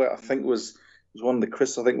as well, where I think it was one of the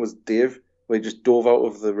Crists, I think it was Dave, where he just dove out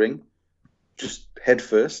of the ring, just head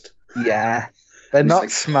first. Yeah. They're not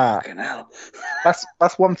smart. Fucking hell.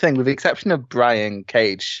 That's one thing, with the exception of Brian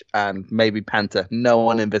Cage and maybe Penta, no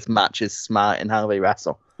one in this match is smart in how they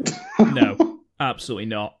wrestle. No, absolutely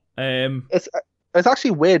not. It's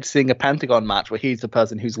actually weird seeing a Pentagon match where he's the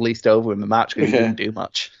person who's least over in the match because he didn't do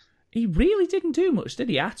much. He really didn't do much, did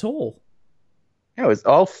he, at all? Yeah, it was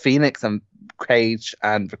all Phoenix and Cage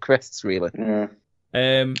and the Crists, really. Yeah.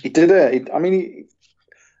 He did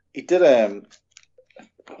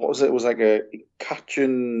what was it? It was like a catch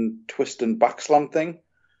and twist and backslam thing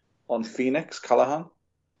on Phoenix, Callahan.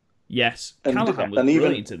 Yes, Callahan was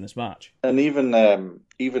brilliant in this match. And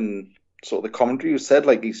even sort of the commentary said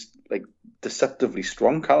he's deceptively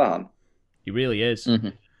strong, Callahan. He really is.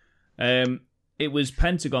 Mm-hmm. It was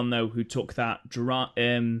Pentagon though who took that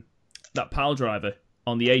pile driver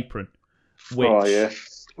on the apron, which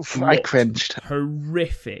I cringed.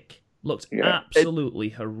 Horrific. Looked absolutely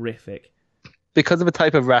horrific. Because of the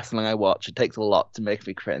type of wrestling I watch, it takes a lot to make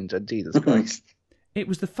me cringe. And Jesus Christ, it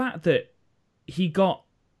was the fact that he got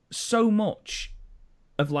so much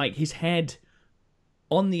of his head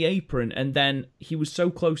on the apron, and then he was so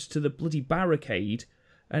close to the bloody barricade,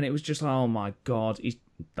 and it was just oh my god,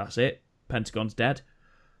 that's it. Pentagon's dead.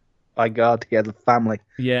 My God, he has a family.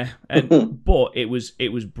 Yeah, but it was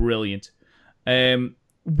brilliant.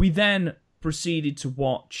 We then proceeded to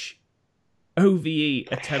watch OVE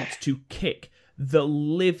attempt to kick the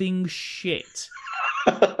living shit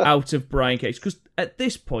out of Brian Cage, because at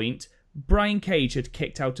this point Brian Cage had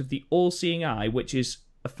kicked out of the All-Seeing Eye, which is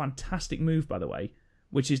a fantastic move, by the way,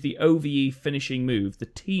 which is the OVE finishing move. The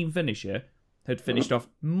team finisher had finished off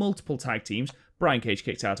multiple tag teams. Brian Cage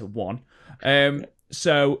kicked out of one.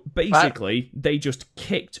 So basically, they just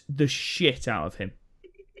kicked the shit out of him.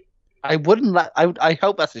 I wouldn't let. I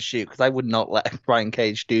hope that's a shoot, because I would not let Brian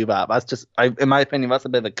Cage do that. That's just, in my opinion, that's a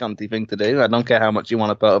bit of a cunty thing to do. I don't care how much you want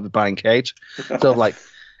to put over Brian Cage. So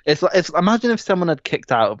it's imagine if someone had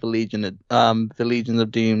kicked out of the Legion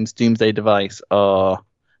of Doom's Doomsday Device or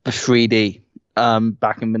the 3D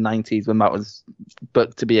back in the 90s when that was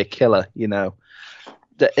booked to be a killer.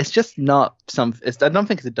 It's just not something. I don't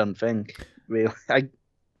think it's a done thing, really.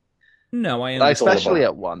 No, I understand. Especially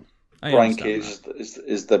at one. Brian Cage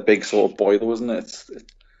is the big sort of boy, though, isn't it?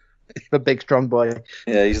 It's the big strong boy.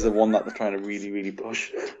 Yeah, he's the one that they're trying to really, really push.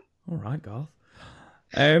 All right, Garth.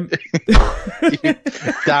 Damn.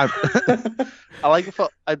 I like the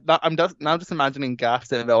thought. I'm just imagining Garth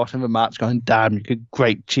sitting there watching the match, going, "Damn, you could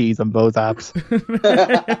grate cheese on those abs."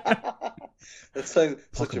 That sounds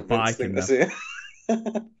such a Vince thing to say.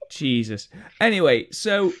 Jesus. Anyway,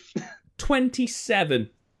 so 27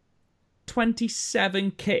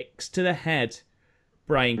 kicks to the head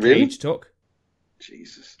Brian Cage took.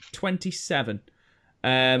 Jesus. 27.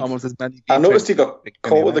 Almost as many. I noticed he got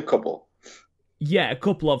caught with a couple. Yeah, a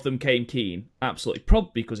couple of them came keen. Absolutely.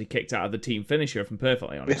 Probably because he kicked out of the team finisher, if I'm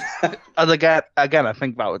perfectly honest. And again, I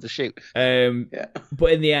think that was a shoot.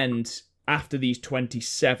 But in the end, after these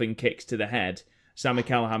 27 kicks to the head, Sami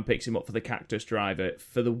Callihan picks him up for the Cactus Driver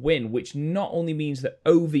for the win, which not only means that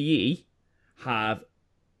OVE have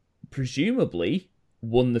presumably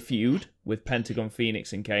won the feud with Pentagon,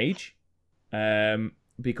 Phoenix, and Cage,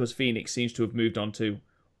 because Phoenix seems to have moved on to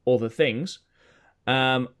other things.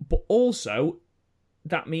 But also,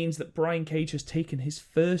 that means that Brian Cage has taken his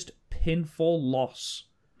first pinfall loss.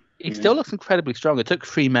 He still looks incredibly strong. It took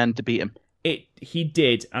 3 men to beat him. He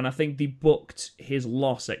did, and I think they booked his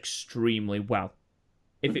loss extremely well.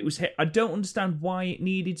 If it was him, I don't understand why it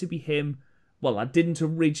needed to be him. Well, I didn't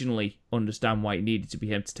originally understand why it needed to be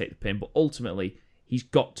him to take the pin, but ultimately, he's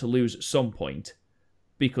got to lose at some point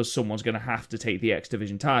because someone's going to have to take the X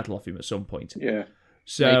Division title off him at some point. Yeah.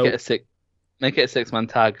 So Make it a 6-man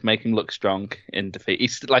tag. Make him look strong in defeat.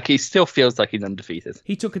 He still feels like he's undefeated.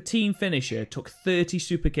 He took a team finisher, took 30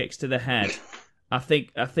 super kicks to the head. I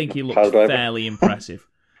think he looked fairly impressive.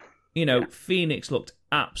 Phoenix looked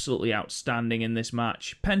absolutely outstanding in this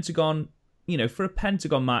match. Pentagon, for a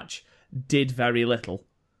Pentagon match, did very little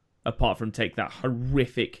apart from take that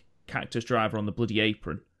horrific Cactus Driver on the bloody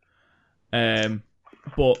apron.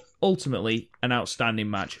 But ultimately, an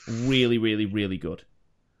outstanding match. Really, really, really good.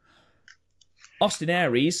 Austin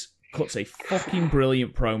Aries cuts a fucking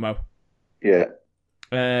brilliant promo. Yeah.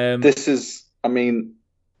 This is,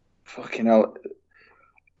 fucking hell.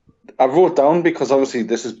 I wrote down because obviously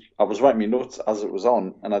I was writing my notes as it was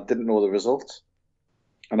on and I didn't know the results.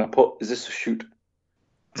 And I put, is this a shoot?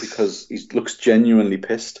 Because he looks genuinely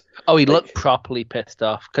pissed. Oh, he looked properly pissed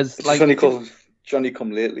off. Because Johnny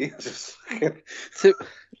come lately.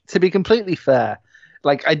 to be completely fair,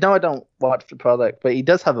 I know I don't watch the product, but he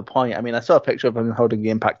does have a point. I saw a picture of him holding the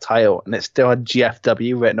Impact title, and it still had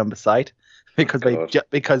GFW written on the side because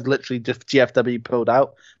because literally just GFW pulled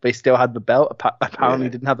out, but he still had the belt. Apparently,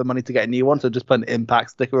 didn't have the money to get a new one, so just put an Impact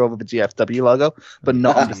sticker over the GFW logo, but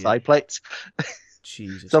not on the side plates.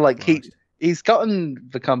 Jesus. So he's gotten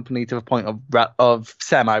the company to the point of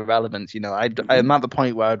semi-relevance. I'm at the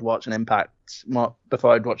point where I'd watch an Impact more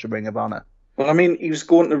before I'd watch a Ring of Honor. Well, he was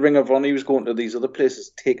going to Ring of Honor, he was going to these other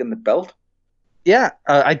places, taking the belt. Yeah,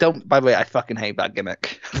 I don't, by the way, I fucking hate that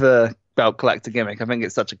gimmick, the belt collector gimmick. I think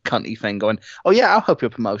it's such a cunty thing going, oh yeah, I'll help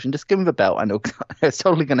your promotion, just give me the belt. I know it's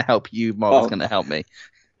totally going to help you more than it's going to help me.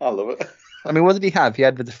 I love it. What did he have? He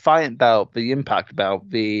had the Defiant belt, the Impact belt,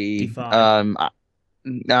 the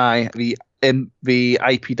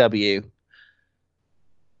IPW.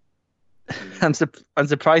 I'm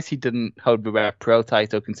surprised he didn't hold the Rare Pro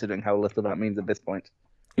title, considering how little that means at this point.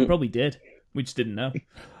 He probably did. We just didn't know.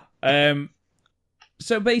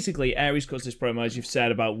 So basically, Aries cuts this promo, as you've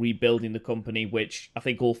said, about rebuilding the company, which I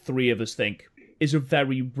think all three of us think is a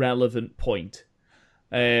very relevant point.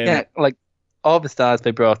 All the stars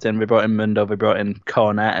they brought in Mundo, they brought in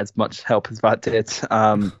Cornette, as much help as that did.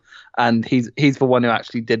 And he's the one who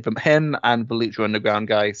actually did them. Him and the Lucha Underground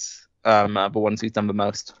guys. The ones who's done the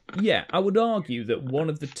most. Yeah, I would argue that one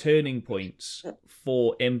of the turning points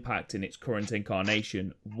for Impact in its current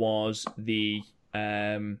incarnation was the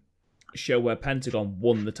show where Pentagon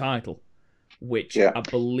won the title, which I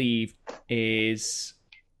believe is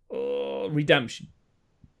Redemption.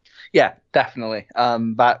 Yeah, definitely.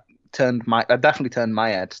 That definitely turned my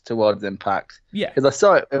head towards Impact. Yeah, because I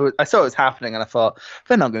saw it was happening, and I thought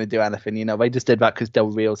they're not going to do anything. They just did that because Del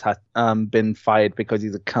Rio's had been fired because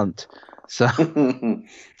he's a cunt. So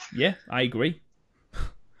yeah, I agree.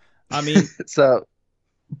 But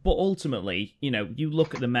ultimately, you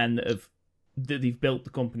look at the men that they've built the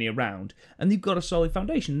company around, and they've got a solid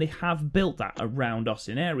foundation. They have built that around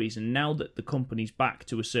Austin Aries, and now that the company's back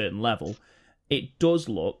to a certain level, it does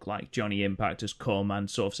look like Johnny Impact has come and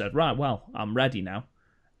sort of said, right, well, I'm ready now.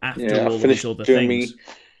 After all of these other things.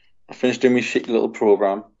 I finished doing my shitty little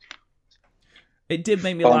program. It did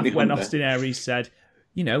make me laugh when Austin Aries said,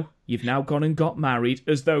 you've now gone and got married,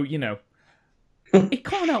 as though, it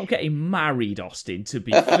can't help getting married, Austin, to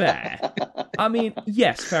be fair.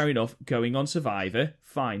 Yes, fair enough, going on Survivor,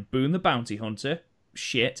 fine. Boone the Bounty Hunter,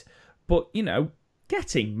 shit. But,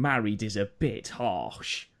 getting married is a bit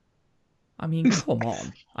harsh. Come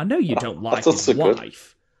on. I know you don't like his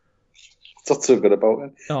wife. It's not so good about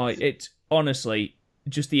it. Oh, it's honestly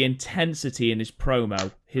just the intensity in his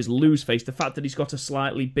promo, his loose face, the fact that he's got a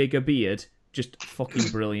slightly bigger beard, just fucking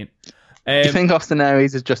brilliant. Do you think Austin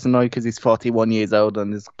Aries is just annoyed because he's 41 years old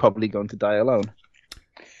and is probably going to die alone?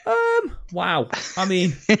 Wow.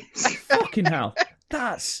 Fucking hell.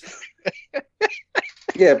 That's...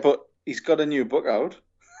 Yeah, but he's got a new book out.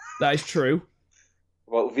 That is true.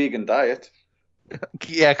 About vegan diet.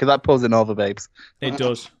 Yeah, because that pulls in all the babes. It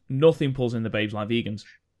does. Nothing pulls in the babes like vegans.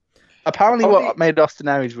 Apparently, what made Austin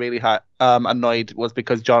Aries really annoyed was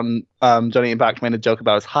because Johnny Impact made a joke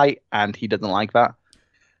about his height, and he doesn't like that.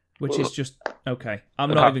 Which is just okay.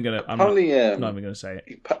 I'm not even gonna say it.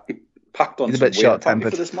 He packed on He's some a bit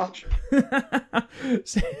short-tempered for this match.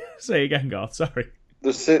 Say again, Garth. Sorry.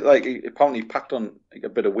 Apparently packed on a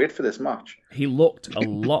bit of weight for this match. He looked a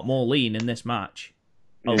lot more lean in this match.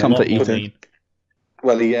 A lot more lean.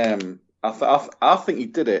 Well, I think he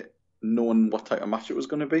did it knowing what type of match it was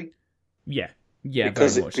going to be. Yeah,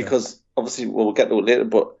 because obviously we'll get to it later,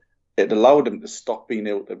 but it allowed him to stop being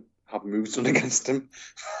able to have moves done against him.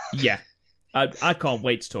 Yeah, I can't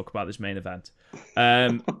wait to talk about this main event.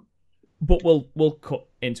 But we'll cut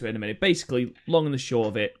into it in a minute. Basically, long and the short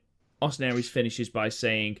of it, Austin Aries finishes by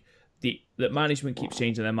saying that management keeps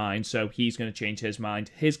changing their mind, so he's going to change his mind.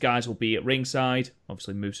 His guys will be at ringside,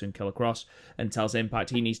 obviously Moose and Killer Kross, and tells Impact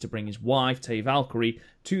he needs to bring his wife, Tay Valkyrie,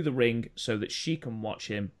 to the ring so that she can watch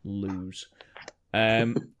him lose.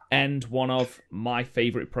 And one of my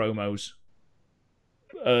favourite promos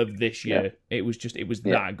of this year. Yeah. It was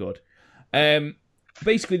that good.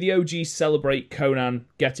 Basically, the OGs celebrate Konnan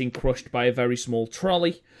getting crushed by a very small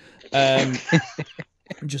trolley.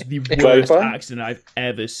 Just the worst accident I've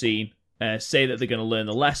ever seen. Say that they're going to learn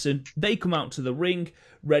the lesson. They come out to the ring,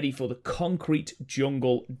 ready for the Concrete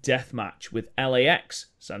Jungle death match with LAX,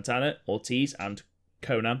 Santana, Ortiz, and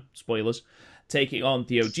Konnan, spoilers, taking on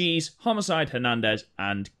the OGs, Homicide, Hernandez,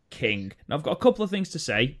 and King. Now, I've got a couple of things to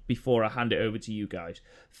say before I hand it over to you guys.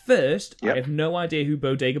 First, I have no idea who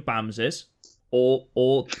Bodega Bams is, or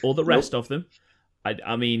the rest of them.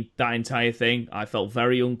 I mean, that entire thing, I felt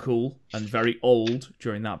very uncool and very old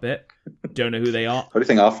during that bit. Don't know who they are. How do you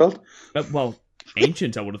think I felt? Well,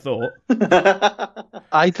 ancient, I would have thought.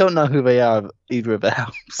 I don't know who they are, either of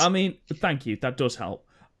them. I mean, thank you. That does help.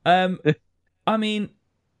 I mean,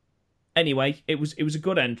 anyway, it was a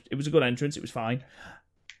good entrance. It was fine.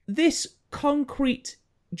 This Concrete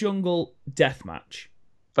Jungle death match.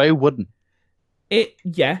 Very wooden.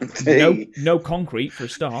 No concrete for a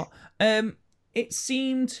start. It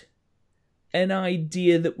seemed an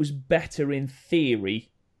idea that was better in theory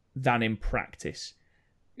than in practice.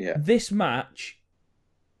 Yeah. This match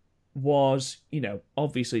was,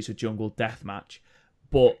 obviously it's a jungle death match,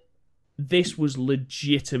 but this was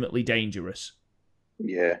legitimately dangerous.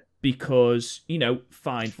 Yeah. Because,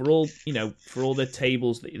 fine, for all the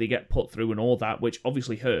tables that they get put through and all that, which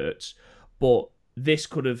obviously hurts, but this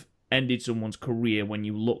could have ended someone's career when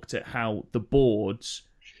you looked at how the boards...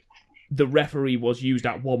 The referee was used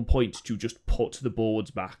at one point to just put the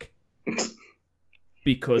boards back.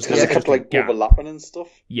 Because they kept overlapping and stuff.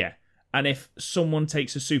 Yeah. And if someone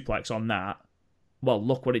takes a suplex on that, well,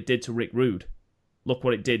 look what it did to Rick Rude. Look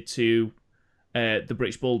what it did to the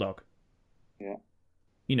British Bulldog.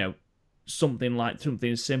 Yeah. Something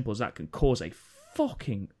as simple as that can cause a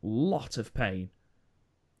fucking lot of pain.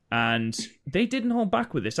 And they didn't hold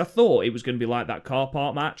back with this. I thought it was going to be like that car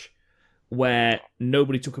park match, where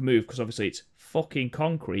nobody took a move because obviously it's fucking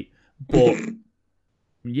concrete. But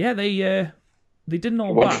yeah, they didn't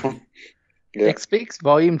hold back. Yeah. It speaks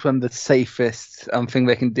volumes when the safest thing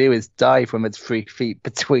they can do is dive when it's 3 feet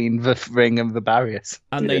between the ring and the barriers.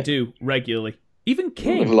 And they do regularly. Even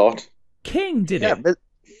King. A lot. King did it. But...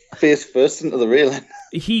 Face first into the railing.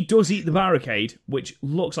 He does eat the barricade, which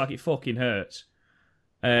looks like it fucking hurts.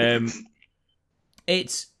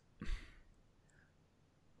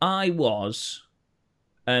 I was,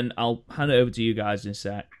 and I'll hand it over to you guys in a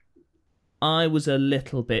sec, I was a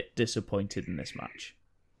little bit disappointed in this match.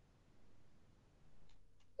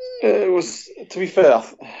 It was, to be fair,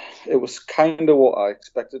 it was kind of what I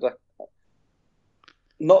expected.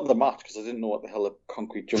 Not the match, because I didn't know what the hell a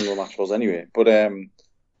Concrete Jungle match was anyway, but...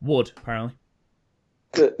 Wood, apparently.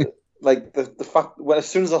 The fact, well, as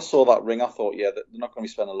soon as I saw that ring, I thought, they're not going to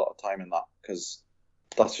be spending a lot of time in that, because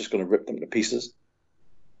that's just going to rip them to pieces.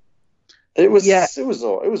 It was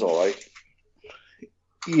all right.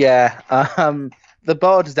 Yeah, the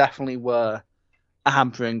boards definitely were a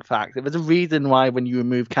hampering factor. There's a reason why when you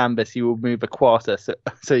remove canvas, you remove a quarter,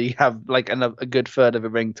 so you have a good third of a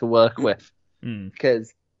ring to work with.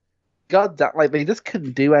 Because, god damn, they just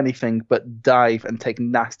couldn't do anything but dive and take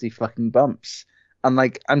nasty fucking bumps. And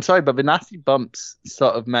I'm sorry, but the nasty bumps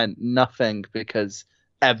sort of meant nothing because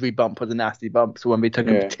every bump was a nasty bump. So when we took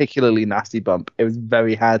a particularly nasty bump, it was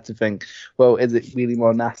very hard to think, well, is it really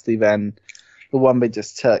more nasty than the one we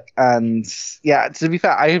just took? And yeah, to be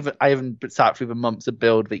fair, I haven't sat through the months of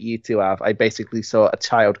build that you two have. I basically saw a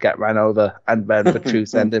child get ran over and then the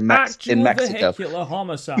truth end in Mexico. Vehicular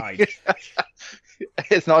homicide.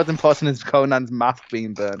 It's not as important as Conan's mask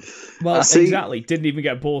being burned. Well, exactly. Didn't even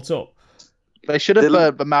get brought up. They should have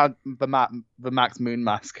put the Max Moon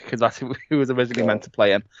mask, because that's who was originally meant to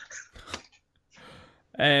play him.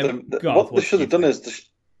 What they should have done is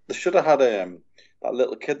they should have had that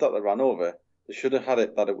little kid that they ran over. They should have had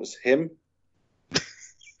it that it was him.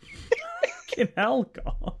 Fucking hell,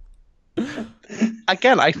 God.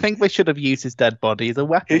 Again, I think they should have used his dead body as a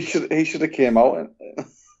weapon. He should have came out.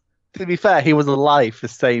 To be fair, he was alive the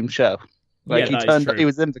same show. Like he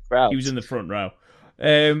was in the crowd. He was in the front row.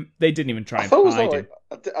 They didn't even try and hide him.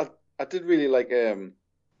 I did really like the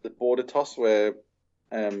border toss where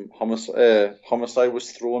Homicide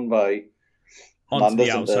was thrown by onto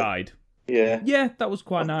the outside. Yeah, that was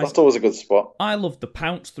quite nice. That's always a good spot. I loved the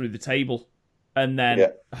pounce through the table, and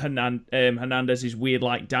then Hernandez's weird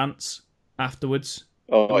like dance afterwards.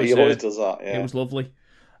 Oh, he always does that. Yeah, it was lovely.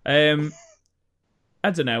 I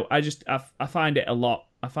don't know. I find it a lot.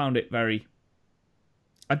 I found it very.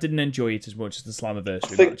 I didn't enjoy it as much as the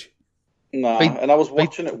Slammiversary match. Nah, and I was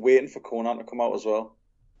watching it waiting for Conan to come out as well.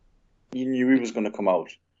 You knew he was going to come out.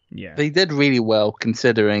 Yeah, they did really well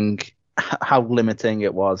considering how limiting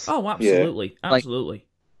it was. Oh, absolutely, absolutely.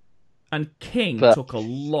 And King took a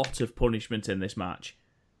lot of punishment in this match.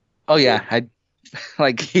 Oh yeah,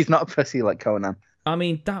 he's not a pussy like Conan. I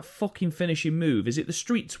mean, that fucking finishing move, is it the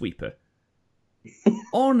Street Sweeper?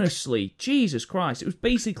 Honestly, Jesus Christ, it was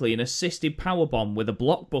basically an assisted powerbomb with a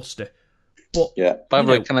blockbuster. But yeah. By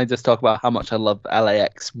the way, can I just talk about how much I love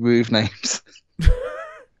LAX roof names?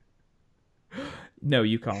 No,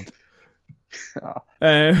 you can't. Oh.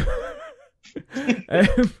 I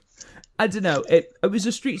don't know. It was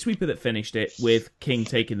a Street Sweeper that finished it with King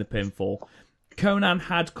taking the pinfall. Conan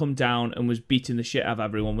had come down and was beating the shit out of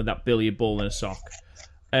everyone with that billiard ball in a sock.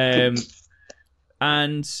 And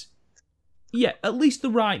yeah, at least the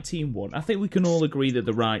right team won. I think we can all agree that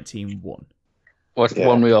the right team won. Well, it's the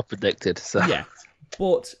one we all predicted. So. Yeah,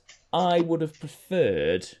 but I would have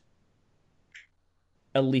preferred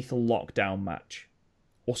a Lethal Lockdown match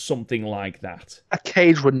or something like that. A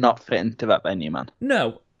cage would not fit into that venue, man.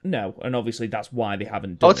 No, and obviously that's why they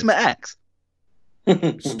haven't done Ultimate X.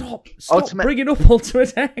 Stop bringing up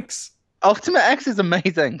Ultimate X. Ultimate X is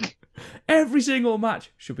amazing. Every single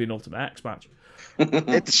match should be an Ultimate X match.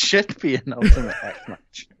 It should be an Ultimate X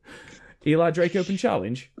match. Eli Drake Open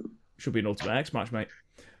Challenge should be an Ultimate X match, mate.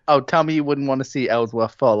 Oh, tell me you wouldn't want to see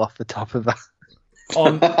Ellsworth fall off the top of that.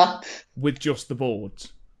 With just the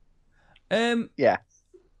boards. Yeah.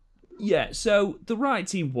 Yeah, so the right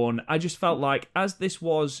team won. I just felt like, as this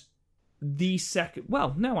was the second...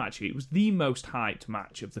 Well, no, actually, it was the most hyped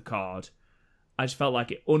match of the card. I just felt like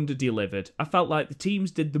it under-delivered. I felt like the teams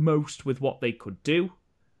did the most with what they could do.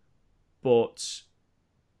 But,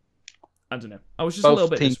 I don't know. I was just a little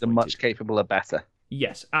bit disappointed. Both teams are much capable of better.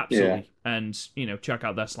 Yes, absolutely. Yeah. And, check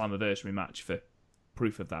out their Slammiversary match for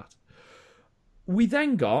proof of that. We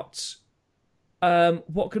then got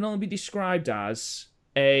what can only be described as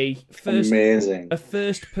a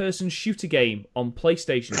first-person shooter game on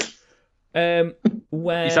PlayStation.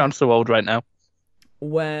 Where you sound so old right now.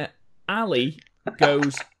 Where Ali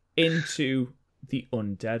goes into the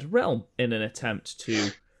undead realm in an attempt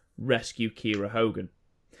to rescue Kiera Hogan.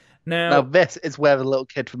 Now this is where the little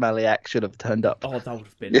kid from LAX should have turned up. Oh, that would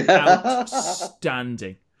have been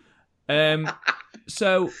outstanding.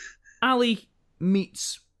 So Ali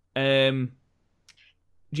meets Jim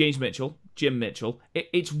Mitchell.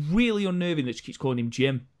 It's really unnerving that she keeps calling him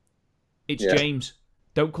Jim. It's James.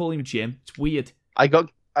 Don't call him Jim. It's weird. I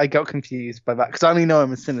got confused by that because I only know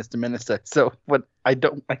him as Sinister Minister. So I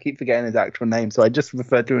keep forgetting his actual name. So I just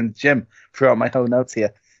refer to him as Jim throughout my whole notes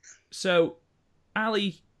here. So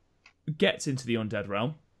Ali gets into the undead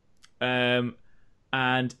realm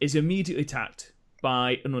and is immediately attacked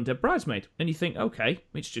by an undead bridesmaid. And you think, okay,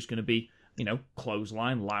 it's just going to be,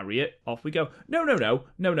 clothesline, lariat, off we go.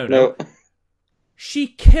 No. She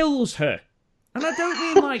kills her. And I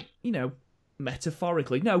don't mean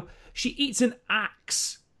metaphorically. No, she eats an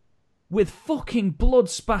axe with fucking blood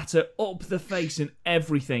spatter up the face and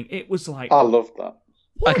everything. It was like... I love that.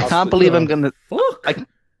 I can't believe I'm going to...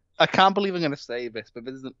 I can't believe I'm going to say this, but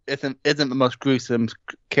this isn't the most gruesome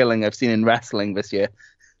killing I've seen in wrestling this year.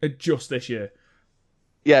 Just this year?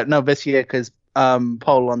 Yeah, no, this year, because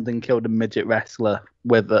Paul London killed a midget wrestler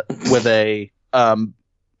with a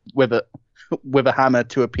hammer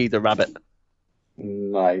to appease a rabbit.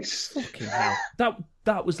 Nice. Fucking hell.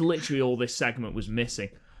 That was literally all this segment was missing.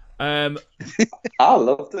 I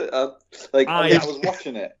loved it. I was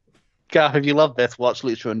watching it. Gav, if you love this, watch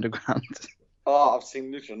Lucha Underground. Oh, I've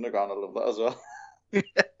seen Lucha Underground. I love that as well.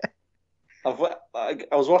 I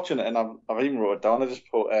was watching it and I've even wrote it down. I just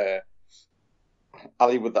put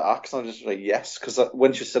Ali with the axe, and I was just like, yes, because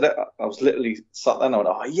when she said it, I was literally sat there and I went,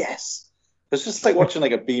 oh, yes. It's just like watching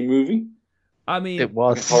like a B movie. I mean, it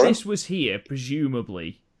was. This was here,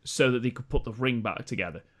 presumably, so that they could put the ring back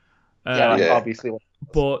together. Obviously.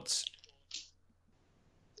 But,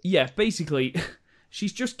 yeah, basically,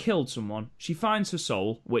 she's just killed someone. She finds her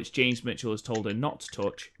soul, which James Mitchell has told her not to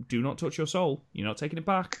touch. Do not touch your soul. You're not taking it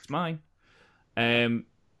back. It's mine. And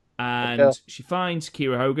she finds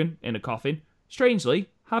Kiera Hogan in a coffin, strangely,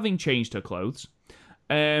 having changed her clothes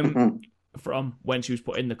from when she was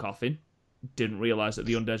put in the coffin. Didn't realise that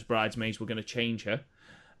the Undead Bridesmaids were going to change her.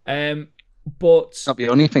 But... Not the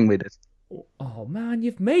only thing we did. Oh, man,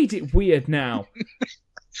 you've made it weird now.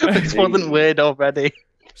 It wasn't weird already.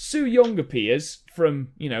 Su Yung appears from,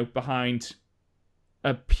 behind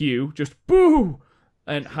a pew, just boo,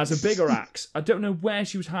 and has a bigger axe. I don't know where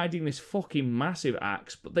she was hiding this fucking massive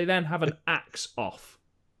axe, but they then have an axe off,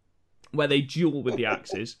 where they duel with the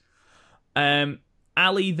axes.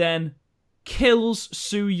 Ali then kills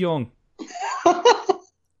Su Yung.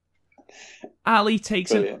 Ali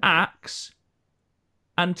takes an axe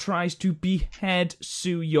and tries to behead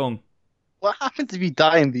Su Yung. What happens if you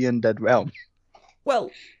die in the undead realm?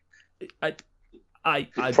 Well, I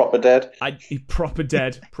proper dead. Proper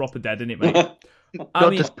dead, isn't it, mate?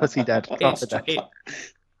 Not just pussy dead. Proper dead.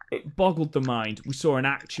 It boggled the mind. We saw an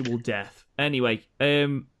actual death. Anyway,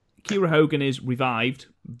 Kiera Hogan is revived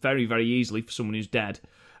very, very easily for someone who's dead.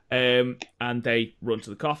 And they run to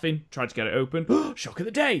the coffin, try to get it open. Shock of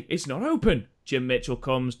the day, it's not open. Jim Mitchell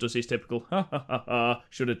comes, does his typical, ha ha ha ha,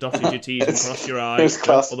 should have dotted your T's and crossed your I's.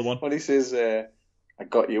 Other one. When he says, I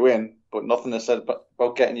got you in, but nothing is said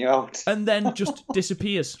about getting you out. And then just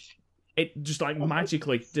disappears. It just like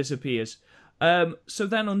magically disappears. So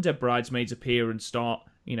then Undead Bridesmaids appear and start,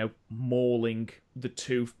 mauling the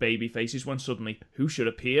two baby faces when suddenly, who should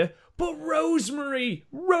appear? But Rosemary!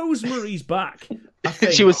 Rosemary's back.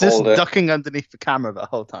 She was just ducking underneath the camera the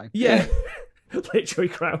whole time. Yeah. Literally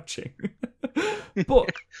crouching. But,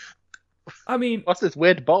 I mean... What's this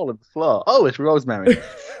weird ball on the floor? Oh, it's Rosemary.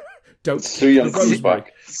 Don't Su Yung comes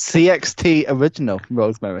back. CXT original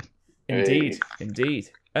Rosemary. Indeed.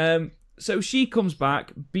 So she comes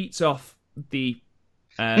back, beats off the...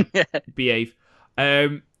 Behave.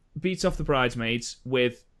 Beats off the bridesmaids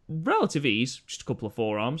with relative ease, just a couple of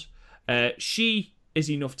forearms. She is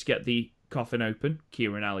enough to get the coffin open.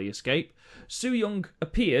 Kiera and Ali escape. Su Yung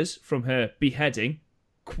appears from her beheading,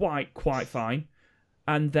 quite fine,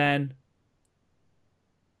 and then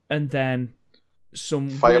some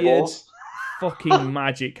Fireballs. Weird fucking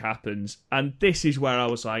magic happens, and this is where I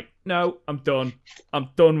was like, no, I'm done. I'm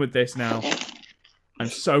done with this now. I'm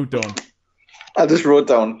so done. I just wrote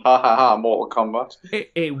down, ha ha ha, Mortal Kombat.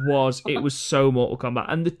 It was so Mortal Kombat,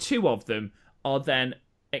 and the two of them are then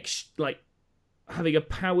having a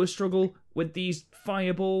power struggle with these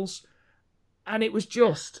fireballs, and it was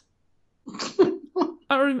just.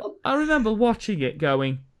 I remember watching it,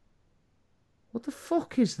 going, "What the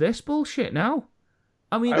fuck is this bullshit now?"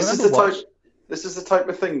 I mean, this is the type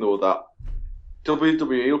of thing though that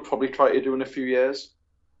WWE will probably try to do in a few years,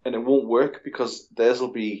 and it won't work because theirs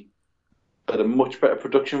will be at a much better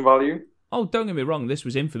production value. Oh, don't get me wrong, this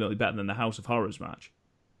was infinitely better than the House of Horrors match.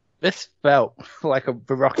 This felt like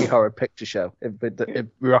the Rocky Horror Picture Show. If the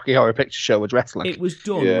Rocky Horror Picture Show was wrestling. It was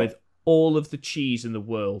done with all of the cheese in the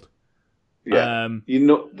world. Yeah, they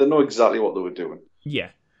know exactly what they were doing. Yeah.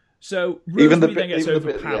 So Rosemary then gets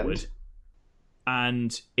overpowered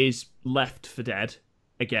and is left for dead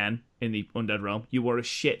again in the undead realm. You were a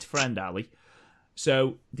shit friend, Ali.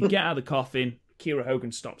 So they get out of the coffin. Kiera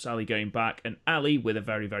Hogan stops Ali going back, and Ali, with a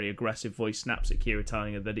very, very aggressive voice, snaps at Kiera,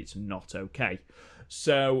 telling her that it's not okay.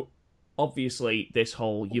 So, obviously, this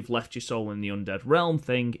whole you've left your soul in the undead realm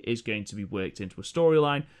thing is going to be worked into a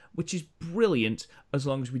storyline, which is brilliant as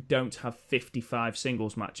long as we don't have 55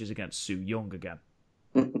 singles matches against Su Yung again.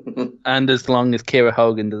 And as long as Kiera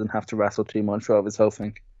Hogan doesn't have to wrestle too much over this whole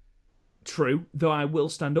thing. True, though I will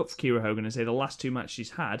stand up for Kiera Hogan and say the last two matches she's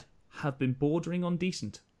had have been bordering on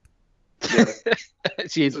decent.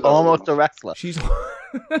 She's almost a wrestler. She's.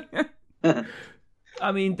 I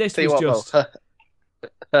mean, this was just.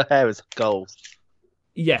 Her hair is gold.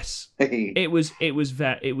 Yes, it was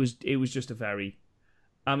just a very.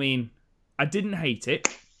 I mean, I didn't hate it.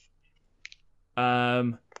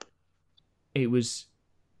 It was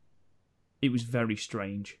very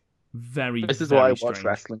strange. This is what I watch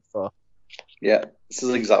wrestling for. Yeah, this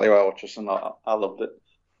is exactly why I watch this, and I loved it.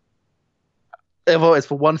 It's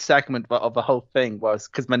for one segment of the whole thing was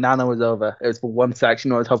because my nana was over. It was for one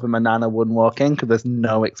section. I was hoping my nana wouldn't walk in because there's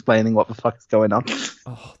no explaining what the fuck is going on.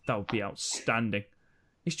 Oh, that would be outstanding.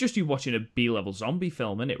 It's just you watching a B-level zombie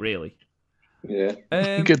film, isn't it, really?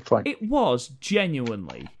 Yeah. Good point. It was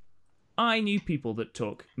genuinely... I knew people that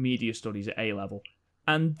took media studies at A-level,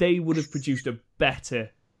 and they would have produced a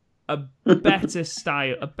better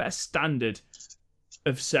style, a better standard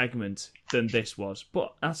of segment than this was.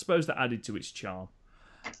 But I suppose that added to its charm.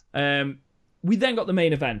 We then got the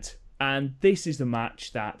main event, and this is the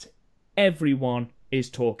match that everyone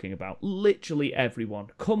is talking about. Literally everyone.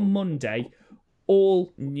 Come Monday,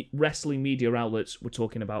 all wrestling media outlets were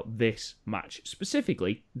talking about this match,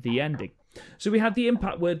 specifically the ending. So we had the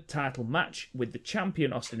Impact World title match with the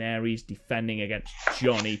champion Austin Aries defending against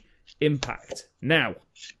Johnny Impact. Now,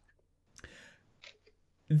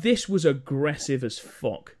 this was aggressive as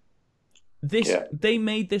fuck. They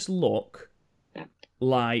made this look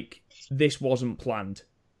like this wasn't planned.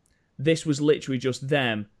 This was literally just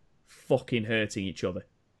them fucking hurting each other.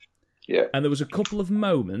 Yeah. And there was a couple of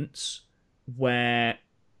moments where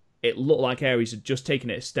it looked like Aries had just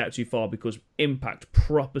taken it a step too far because Impact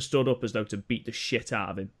proper stood up as though to beat the shit out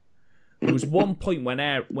of him. There was one point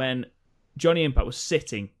when Johnny Impact was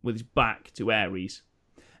sitting with his back to Aries,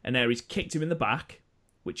 and Aries kicked him in the back,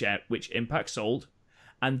 which Impact sold,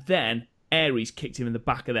 and then Aries kicked him in the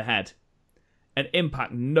back of the head. And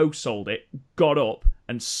Impact no-sold it, got up,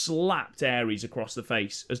 and slapped Aries across the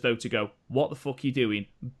face as though to go, "What the fuck are you doing?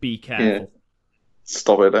 Be careful." Yeah.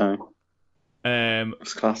 Stop it,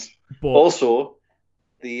 It's class. But, also,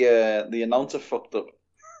 the announcer fucked up.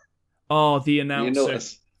 Oh, the announcer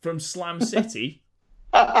from Slam City.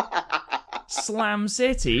 Slam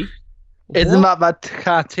City. Isn't that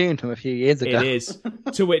cartoon from a few years ago? It is.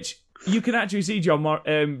 To which you can actually see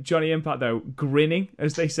Johnny Impact though grinning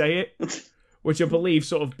as they say it, which I believe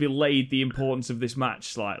sort of belayed the importance of this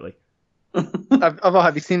match slightly.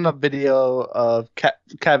 Have you seen that video of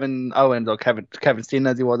Kevin Owens or Kevin Steen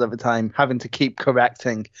as he was at the time having to keep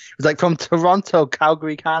correcting? It was like from Toronto,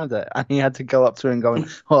 Calgary, Canada, and he had to go up to him going,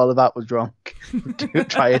 "All of that was wrong.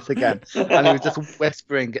 Try it again." And he was just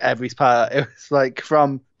whispering every part. It was like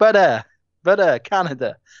from better,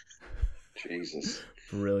 Canada. Jesus,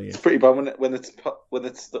 brilliant. It's pretty bad when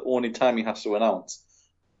it's the only time he has to announce.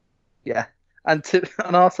 Yeah. And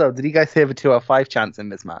also, did you guys hear the 205 chants in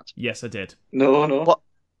this match? Yes, I did. No. What?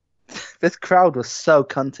 This crowd was so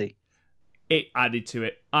cunty. It added to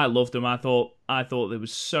it. I loved them. I thought there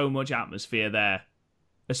was so much atmosphere there,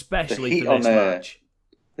 especially for this match.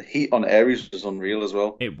 The heat on Aries was unreal as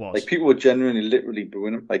well. It was. Like, people were genuinely, literally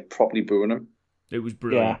booing him, like properly booing him. It was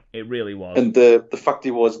brilliant. Yeah. It really was. And the fact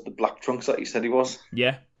he was the black trunks that he said he was.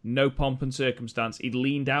 Yeah, no pomp and circumstance. He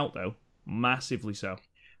leaned out though, massively so.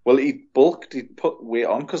 Well, he bulked, he put weight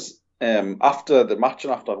on, because after the match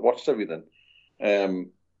and after I'd watched everything,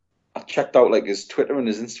 I checked out like his Twitter and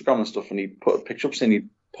his Instagram and stuff, and he put a picture up saying he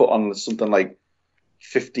put on something like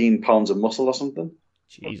 15 pounds of muscle or something.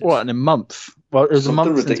 Jesus. What, in a month? Well, it was something a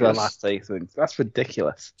month ridiculous. Since our last day thing. That's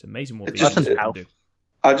ridiculous. It's amazing what these can do.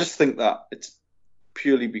 I just think that it's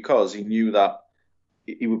purely because he knew that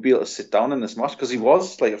he would be able to sit down in this match, because he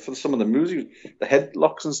was, like, for some of the moves, the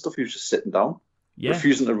headlocks and stuff, he was just sitting down. Yeah.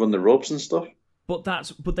 Refusing to run the ropes and stuff. But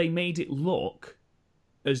they made it look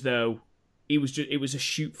as though it was a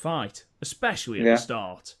shoot fight, especially at the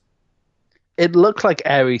start. It looked like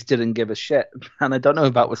Aries didn't give a shit, and I don't know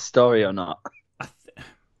if that was story or not.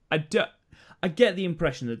 I get the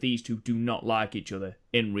impression that these two do not like each other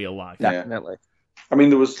in real life. Definitely. I mean,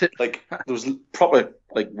 there was proper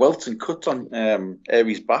like welts and cuts on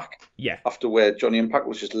Aries' back. Yeah. After where Johnny Impact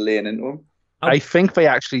was just laying into him. I think they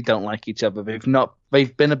actually don't like each other.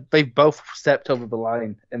 They've both stepped over the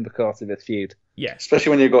line in the course of this feud. Yeah,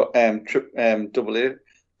 especially when you got Double A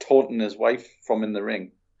taunting his wife from in the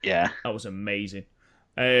ring. Yeah, that was amazing.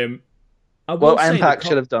 What Impact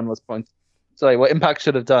should have done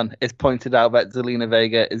is pointed out that Zelina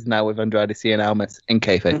Vega is now with Andrade Cien Almas in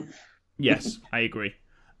kayfabe. Yes, I agree.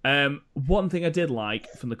 One thing I did like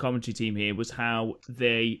from the commentary team here was how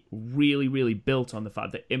they really, really built on the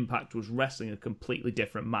fact that Impact was wrestling a completely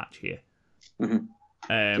different match here.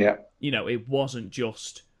 Mm-hmm. You know, it wasn't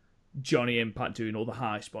just Johnny Impact doing all the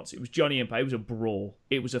high spots. It was Johnny Impact. It was a brawl.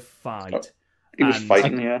 It was a fight. He was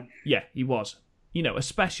fighting, yeah. Yeah, he was. You know,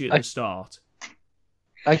 especially at the start.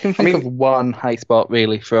 I can think of one high spot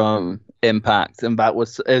really from Impact, and that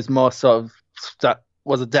was more sort of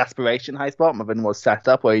was a desperation high spot more than was set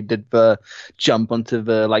up, where he did the jump onto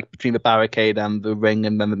the between the barricade and the ring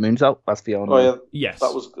and then the moonsault. That's the only. Oh yeah, yes,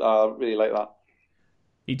 that was really like that.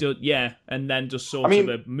 He did, yeah, and then just sort of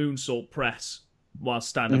a moonsault press while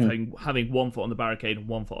standing, having one foot on the barricade and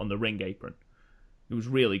one foot on the ring apron. It was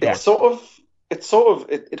really good. Yeah,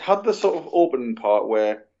 it had the sort of opening part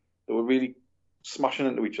where they were really smashing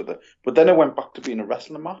into each other. But then it went back to being a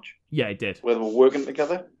wrestling match. Yeah, it did. Where they were working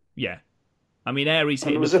together. Yeah. I mean, Aries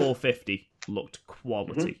hitting the 450 looked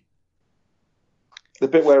quality. Mm-hmm. The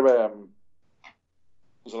bit where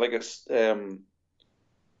was like a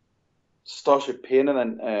Starship Pain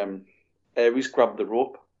and then Aries grabbed the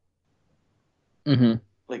rope. Mm-hmm.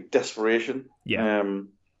 Like desperation. Yeah.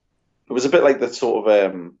 It was a bit like that sort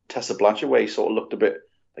of Tessa Blanchard where he sort of looked a bit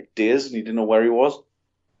like dazed and he didn't know where he was.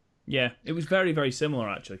 Yeah, it was very, very similar,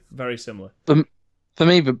 actually. Very similar. For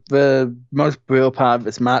me, the most brutal part of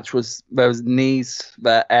this match was those knees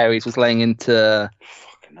that Aries was laying into.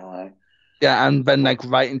 Fucking hell, yeah, and then like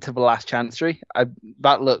right into the last chancery. It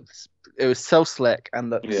was so slick and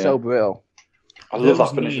looked so brutal. I love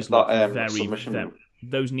that finish. That submission.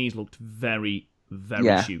 Those knees looked very,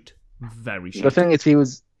 very shoot. Very shoot. The thing is,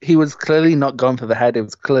 he was clearly not going for the head. It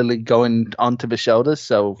was clearly going onto the shoulders.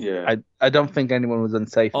 So I don't think anyone was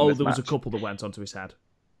unsafe. Oh, there was a couple that went onto his head.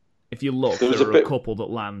 If you look, there were a couple that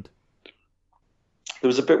land. There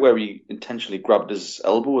was a bit where he intentionally grabbed his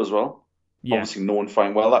elbow as well. Yeah. Obviously, no one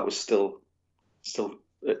fine well. That was still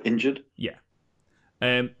injured. Yeah.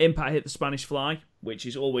 Impact hit the Spanish Fly, which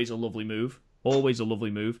is always a lovely move. Always a lovely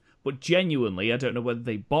move. But genuinely, I don't know whether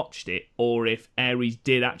they botched it or if Aries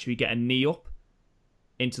did actually get a knee up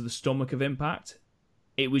into the stomach of Impact.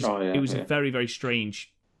 It was very, very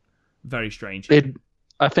strange. Very strange.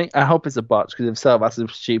 I hope it's a botch, because if so, that's a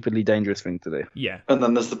stupidly dangerous thing to do. Yeah. And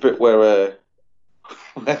then there's the bit where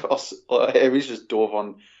Aries just dove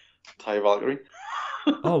on Taya Valkyrie.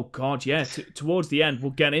 Oh, God, yeah. Towards the end,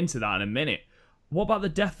 we'll get into that in a minute. What about the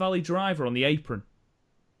Death Valley Driver on the apron?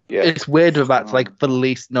 Yeah. It's weird that that's like the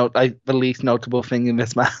least notable thing in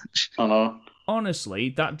this match. I know. Honestly,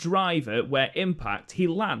 that driver where Impact, he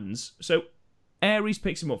lands. So Aries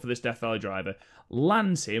picks him up for this Death Valley Driver,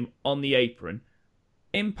 lands him on the apron.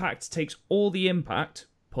 Impact takes all the impact,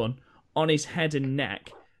 pun, on his head and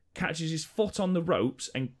neck, catches his foot on the ropes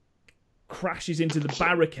and crashes into the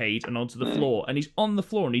barricade and onto the floor. And he's on the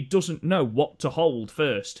floor and he doesn't know what to hold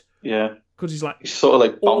first. Yeah. Because he's like... He sort of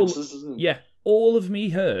like bounces, isn't he? Yeah. All of me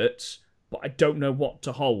hurts, but I don't know what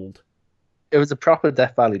to hold. It was a proper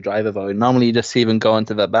Death Valley Driver, though. Normally you just see them go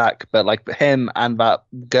into the back, but like him and that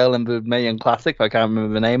girl in the Million Classic, I can't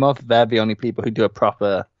remember the name of, they're the only people who do a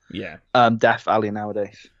proper Death Valley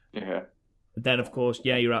nowadays. Yeah. Then, of course,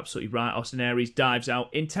 you're absolutely right. Austin Aries dives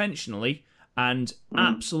out intentionally and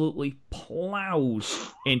absolutely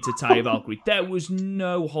plows into Taya Valkyrie. There was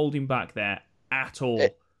no holding back there at all.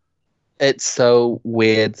 It's so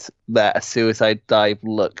weird that a suicide dive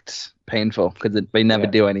looked painful, because they never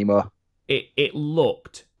do anymore. It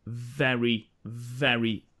looked very,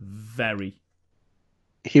 very, very...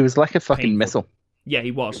 He was like a fucking painful. missile. Yeah,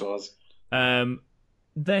 he was.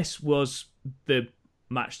 This was the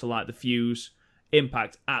match to light the fuse.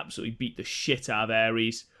 Impact absolutely beat the shit out of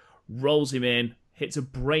Aries, rolls him in, hits a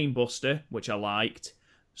brainbuster, which I liked.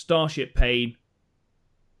 Starship Pain.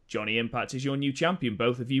 Johnny Impact is your new champion.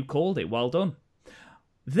 Both of you called it. Well done.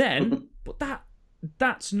 Then, but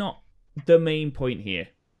that's not the main point here.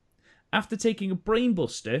 After taking a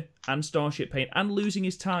brainbuster and Starship Pain and losing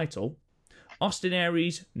his title, Austin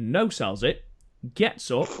Aries no-sells it,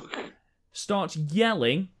 gets up, starts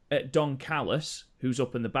yelling at Don Callis, who's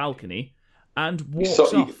up in the balcony, and walks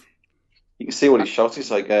off. You can see what he's shouting.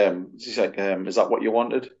 He's like, is that what you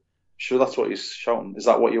wanted? Sure, that's what he's shouting. Is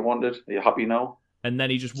that what you wanted? Are you happy now? And then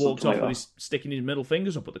he just walked off with his sticking his middle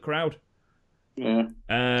fingers up at the crowd. Yeah.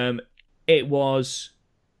 It was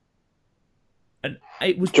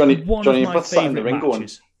Johnny one of my favourite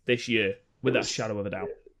matches this year, without a shadow of a doubt.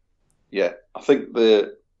 Yeah, I think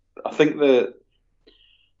the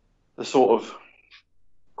sort of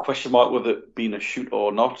question mark with it being a shoot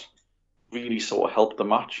or not really sort of helped the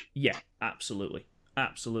match. Yeah, absolutely.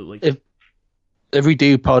 If we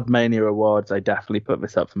do Podmania Awards, I definitely put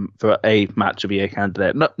this up for a Match of the Year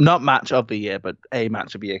candidate. Not Match of the Year, but a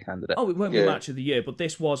Match of the Year candidate. Oh, it won't be Match of the Year, but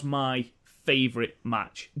this was my favourite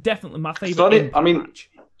match. Definitely my favourite match.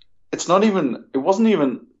 It wasn't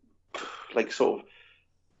even like sort of,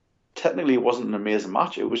 technically it wasn't an amazing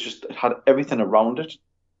match. It was just, it had everything around it.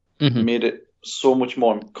 Mm-hmm. Made it so much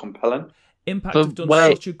more compelling. Impact have done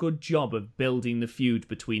such a good job of building the feud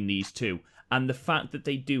between these two. And the fact that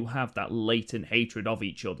they do have that latent hatred of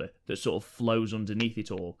each other that sort of flows underneath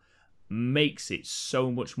it all makes it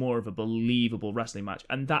so much more of a believable wrestling match.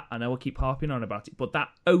 And that, I know I keep harping on about it, but that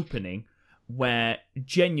opening where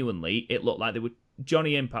genuinely it looked like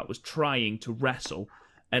Johnny Impact was trying to wrestle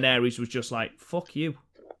and Aries was just like, fuck you.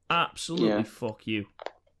 Absolutely fuck you.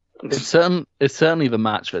 It's certainly the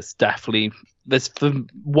match that's definitely... There's the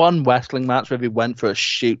one wrestling match where we went for a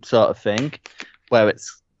shoot sort of thing. where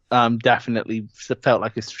it's definitely felt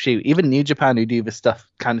like a shoot. Even New Japan, who do this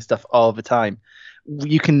kind of stuff all the time,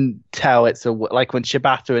 you can tell it's like when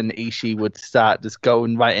Shibata and Ishii would start just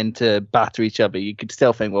going right into batter each other. You could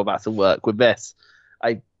still think, well, that's a work. With this,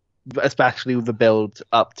 especially with the build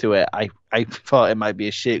up to it, I thought it might be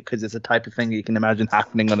a shoot because it's a type of thing you can imagine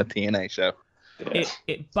happening on a TNA show.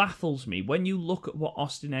 It baffles me when you look at what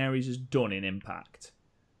Austin Aries has done in Impact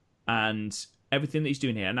and everything that he's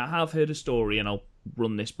doing here. And I have heard a story, and I'll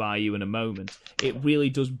run this by you in a moment. It really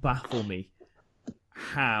does baffle me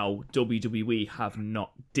how WWE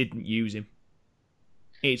didn't use him.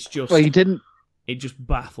 It's just he didn't. It just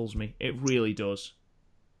baffles me. It really does.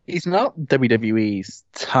 He's not WWE's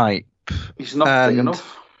type. He's not big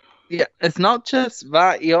enough. Yeah, it's not just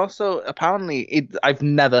that. He also apparently, I've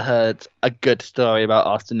never heard a good story about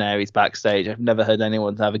Austin Aries backstage. I've never heard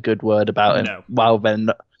anyone have a good word about him. No. Well, then,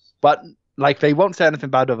 but like they won't say anything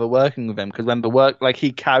bad over working with him because when the work, like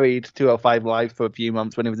he carried 205 Live for a few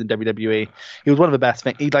months when he was in WWE. He was one of the best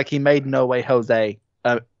things. He made No Way Jose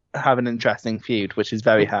have an interesting feud, which is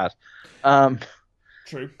very hard.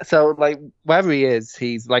 True. So like wherever he is,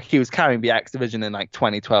 he was carrying the X Division in like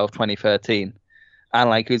 2012, 2013. And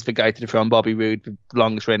like who's the guy to dethrone Bobby Roode, the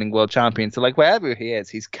longest reigning world champion. So like wherever he is,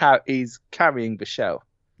 he's carrying the show.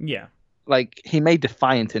 Yeah. Like he made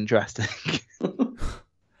Defiant interesting.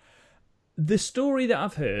 The story that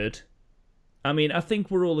I've heard, I mean, I think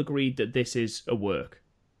we're all agreed that this is a work.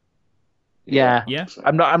 Yeah. Yeah.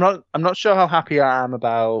 I'm not sure how happy I am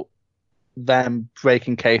about them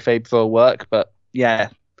breaking kayfabe for work, but yeah.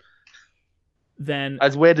 Then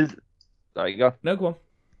as weird as there you go. No, go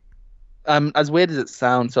on. As weird as it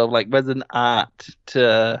sounds, so like there's an art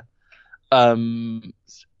to a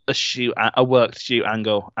worked shoot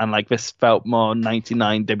angle, and like this felt more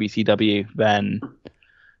 99 WCW than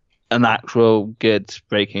an actual good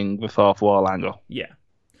breaking the fourth wall angle. Yeah.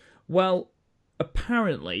 Well,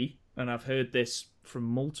 apparently, and I've heard this from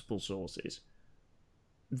multiple sources,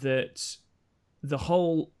 that the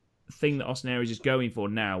whole thing that Austin Aries is going for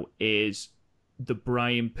now is the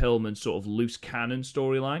Brian Pillman sort of loose cannon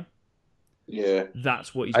storyline. Yeah,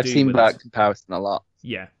 that's what he's I've doing. I've seen with that comparison a lot.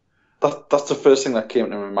 Yeah, that's the first thing that came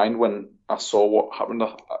to my mind when I saw what happened.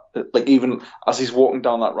 Like even as he's walking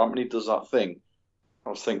down that ramp and he does that thing, I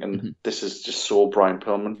was thinking, this is just so Brian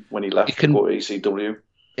Pillman when he left to go to ECW.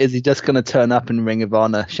 Is he just going to turn up in Ring of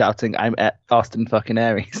Honor shouting, "I'm at Austin fucking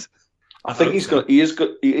Aries"? I think he's gonna. He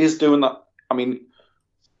is doing that. I mean,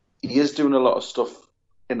 he is doing a lot of stuff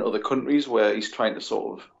in other countries where he's trying to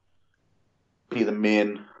sort of be the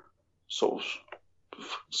main sort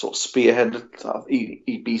of spearhead.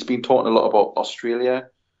 He's been talking a lot about Australia,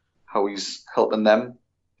 how he's helping them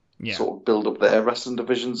sort of build up their wrestling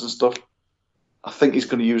divisions and stuff. I think he's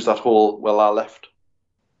going to use that whole "well, I left"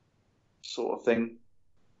 sort of thing.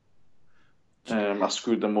 I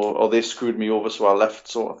screwed them over, or they screwed me over, so I left,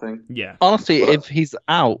 sort of thing. Yeah. Honestly, if he's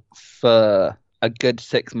out for a good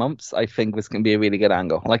 6 months, I think this can be a really good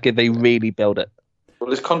angle. Like if they really build it. Well,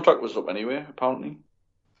 his contract was up anyway, apparently.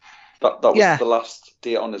 That was the last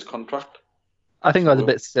date on his contract. I think that was a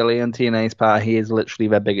bit silly on TNA's part. He is literally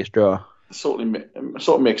their biggest draw. It sort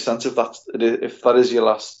of makes sense if that is your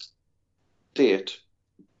last date,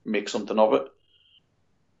 make something of it.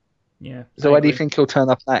 Yeah. So where do you think he'll turn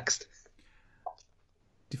up next?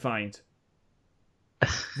 Defiant.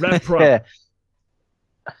 Rev Pro. Yeah.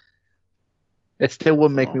 It still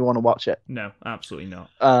wouldn't make me want to watch it. No, absolutely not.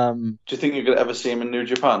 Do you think you could ever see him in New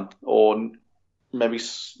Japan, or maybe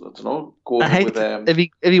I don't know, go with if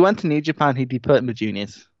he went to New Japan, he'd be put in the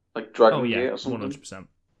juniors, like Dragon Gate or something. 100%.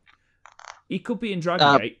 He could be in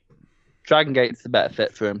Dragon Gate. Dragon Gate's the better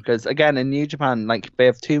fit for him because again, in New Japan, like they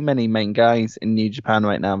have too many main guys in New Japan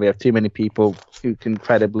right now. They have too many people who can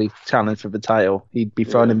credibly challenge for the title. He'd be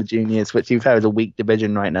thrown in the juniors, which you've heard is a weak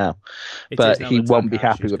division right now, but he won't be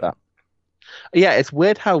happy with that. Yeah, it's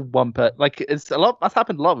weird how it's a lot. That's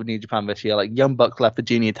happened a lot with New Japan this year. Like Young Bucks left the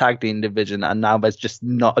junior tag team division, and now there's just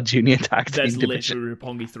not a junior tag team division. There's literally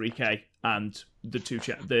Roppongi 3K and the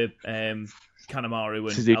Kanemaru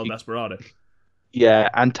and Suzuki. El Desperado. Yeah,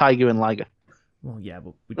 and Tiger and Liger. Well, yeah,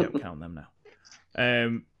 but we don't count them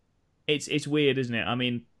now. It's weird, isn't it? I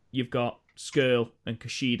mean, you've got Skrull and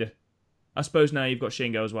Kushida. I suppose now you've got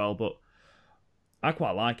Shingo as well, but I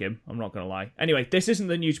quite like him. I'm not going to lie. Anyway, this isn't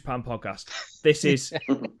the New Japan podcast. This is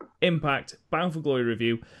Impact Bound for Glory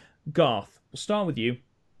review. Garth, we'll start with you.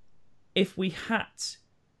 If we had,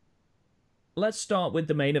 let's start with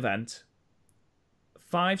the main event.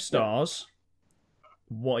 5 stars.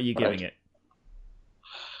 What are you giving it?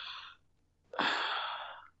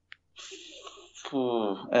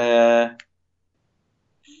 For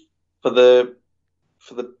the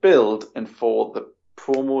for the build and for the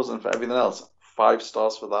promos and for everything else, 5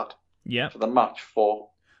 stars for that. Yeah. For the match, 4.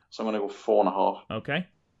 So I'm going to go 4.5. Okay.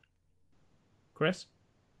 Chris?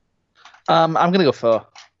 I'm going to go 4.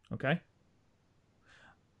 Okay.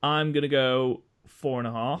 I'm going to go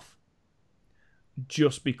 4.5.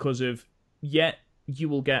 Just because of, you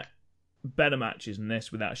will get better matches than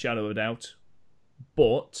this without a shadow of a doubt.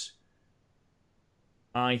 But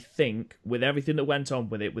I think with everything that went on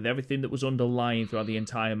with it, with everything that was underlying throughout the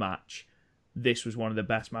entire match, this was one of the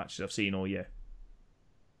best matches I've seen all year.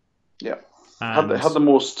 Yeah. It had the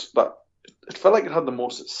most, it felt like it had the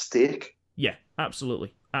most at stake. Yeah,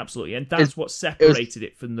 absolutely. Absolutely. And that's what separated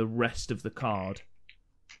it from the rest of the card.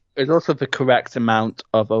 It's also the correct amount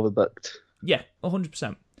of overbooked. Yeah,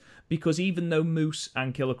 100%. Because even though Moose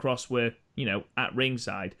and Killer Kross were, at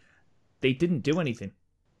ringside, they didn't do anything.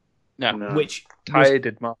 No. Which Ty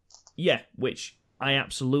did more. Yeah, which I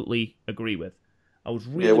absolutely agree with. I was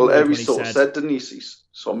really Every sort of said, didn't he? He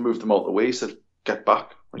sort of moved them out the way. He said, get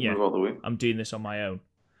back. Move out the way. I'm doing this on my own.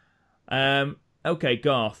 Okay,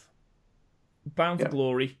 Garth. Bound for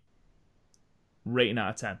Glory. Rating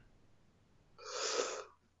out of 10.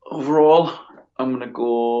 Overall, I'm going to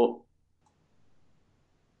go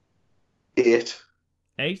 8.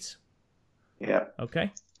 8? Yeah.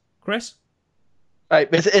 Okay. Chris?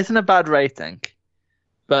 Right, this isn't a bad rating,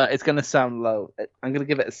 but it's going to sound low. I'm going to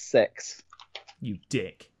give it a 6. You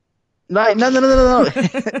dick. No.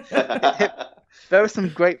 There are some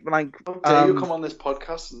great, How dare you come on this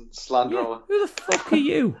podcast and slander our... Who the fuck are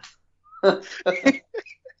you? The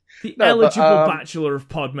eligible bachelor of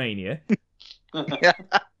Podmania. Yeah,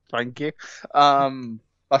 thank you.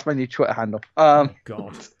 That's my new Twitter handle. Oh,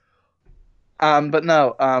 God. But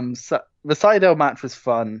no, so the Seidel match was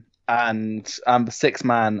fun, and the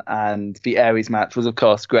 6-man and the Aries match was, of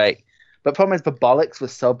course, great. But the problem is the bollocks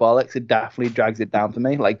was so bollocks, it definitely drags it down for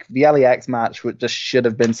me. Like, the LAX match just should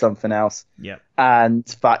have been something else. Yeah. And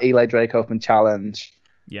that Eli Drake Open challenge.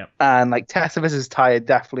 Yeah. And, Tessa versus Ty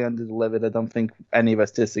definitely under-delivered. I don't think any of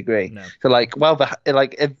us disagree. No. So,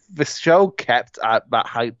 if the show kept at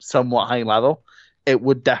that somewhat high level, it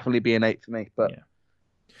would definitely be an 8 for me. But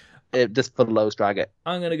it just for the lows drag it.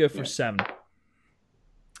 I'm going to go for a 7.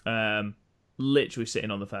 Literally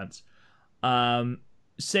sitting on the fence.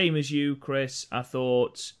 Same as you, Chris. I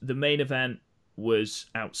thought the main event was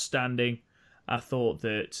outstanding. I thought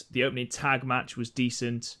that the opening tag match was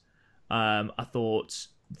decent. I thought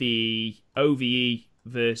the OVE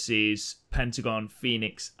versus Pentagon,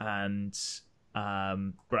 Phoenix, and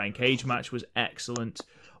Brian Cage match was excellent.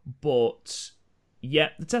 But,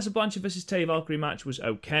 the Tessa Blanchard versus Taya Valkyrie match was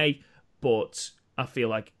okay, but I feel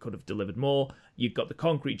like it could have delivered more. You've got the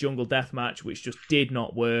Concrete Jungle Death match, which just did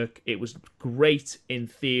not work. It was great in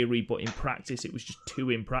theory, but in practice, it was just too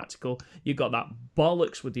impractical. You got that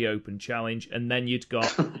bollocks with the Open Challenge, and then you'd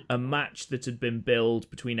got a match that had been billed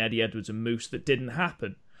between Eddie Edwards and Moose that didn't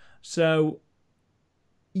happen. So,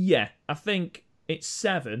 I think it's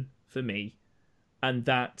 7 for me, and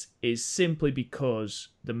that is simply because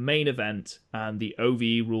the main event and the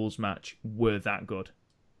OVE rules match were that good.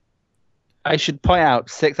 I should point out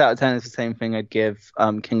 6 out of 10 is the same thing I'd give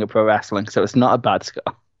King of Pro Wrestling, so it's not a bad score.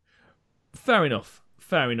 Fair enough.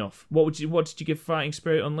 What did you give Fighting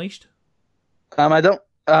Spirit Unleashed? I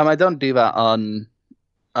don't do that on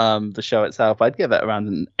the show itself. I'd give it around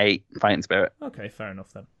an 8 Fighting Spirit. Okay, fair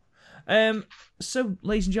enough then. So,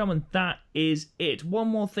 ladies and gentlemen, that is it. One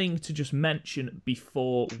more thing to just mention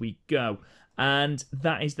before we go, and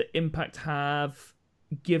that is that Impact have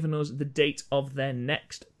given us the date of their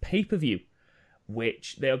next pay-per-view,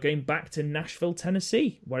 which they are going back to Nashville,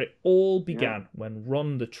 Tennessee, where it all began when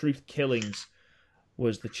Ron the Truth Killings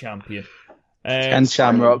was the champion. And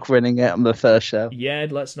Shamrock winning it on the first show. Yeah,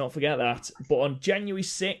 let's not forget that. But on January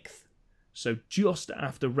 6th, so just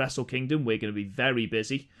after Wrestle Kingdom, we're going to be very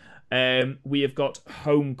busy. We have got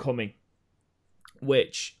Homecoming,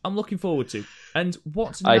 which I'm looking forward to. And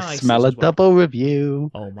what's nice... I smell a double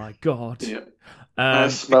review. Oh my God. Yeah. I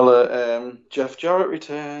smell a Jeff Jarrett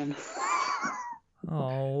return.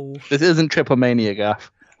 Oh. This isn't Triple Mania,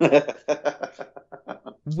 Gaff.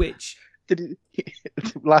 Which...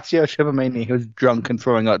 Last year, Triple Mania, he was drunk and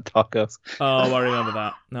throwing out tacos. Oh, I remember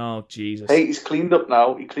that. Oh, Jesus. Hey, he's cleaned up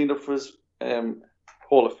now. He cleaned up for his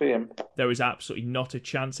Hall of Fame. There is absolutely not a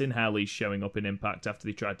chance in hell he's showing up in Impact after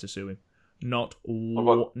they tried to sue him. Not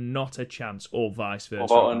a chance, or vice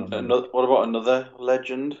versa. What about another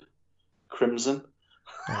legend? Crimson.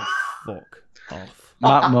 Oh, fuck off.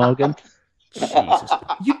 Matt Morgan. Jesus.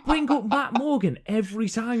 You bring up Matt Morgan every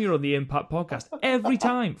time you're on the Impact podcast. Every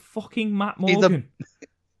time. Fucking Matt Morgan.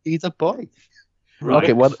 He's a boy. Right.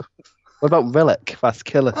 Okay, What about Relic? That's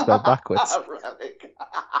killer spelled backwards. Relic.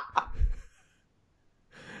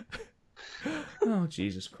 Oh,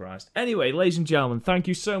 Jesus Christ. Anyway, ladies and gentlemen, thank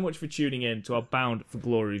you so much for tuning in to our Bound for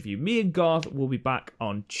Glory review. Me and Garth will be back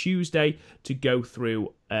on Tuesday to go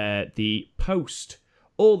through the post,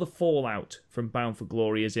 all the fallout from Bound for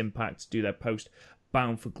Glory as Impact do their post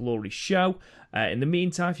Bound for Glory show. In the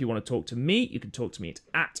meantime, if you want to talk to me, you can talk to me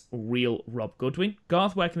at Real Rob Goodwin.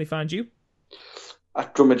 Garth, where can they find you?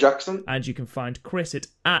 At Drummer Jackson. And you can find Chris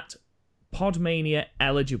at Podmania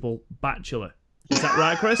Eligible Bachelor. Is that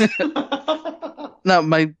right, Chris? No,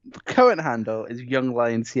 my current handle is Young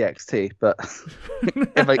Lion CXT, but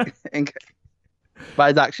but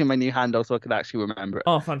it's actually my new handle, so I can actually remember it.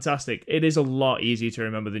 Oh, fantastic. It is a lot easier to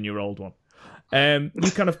remember than your old one.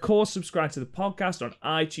 You can, of course, subscribe to the podcast on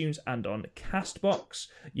iTunes and on CastBox.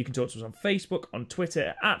 You can talk to us on Facebook, on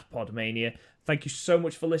Twitter, at Podmania. Thank you so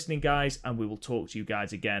much for listening, guys, and we will talk to you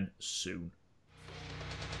guys again soon.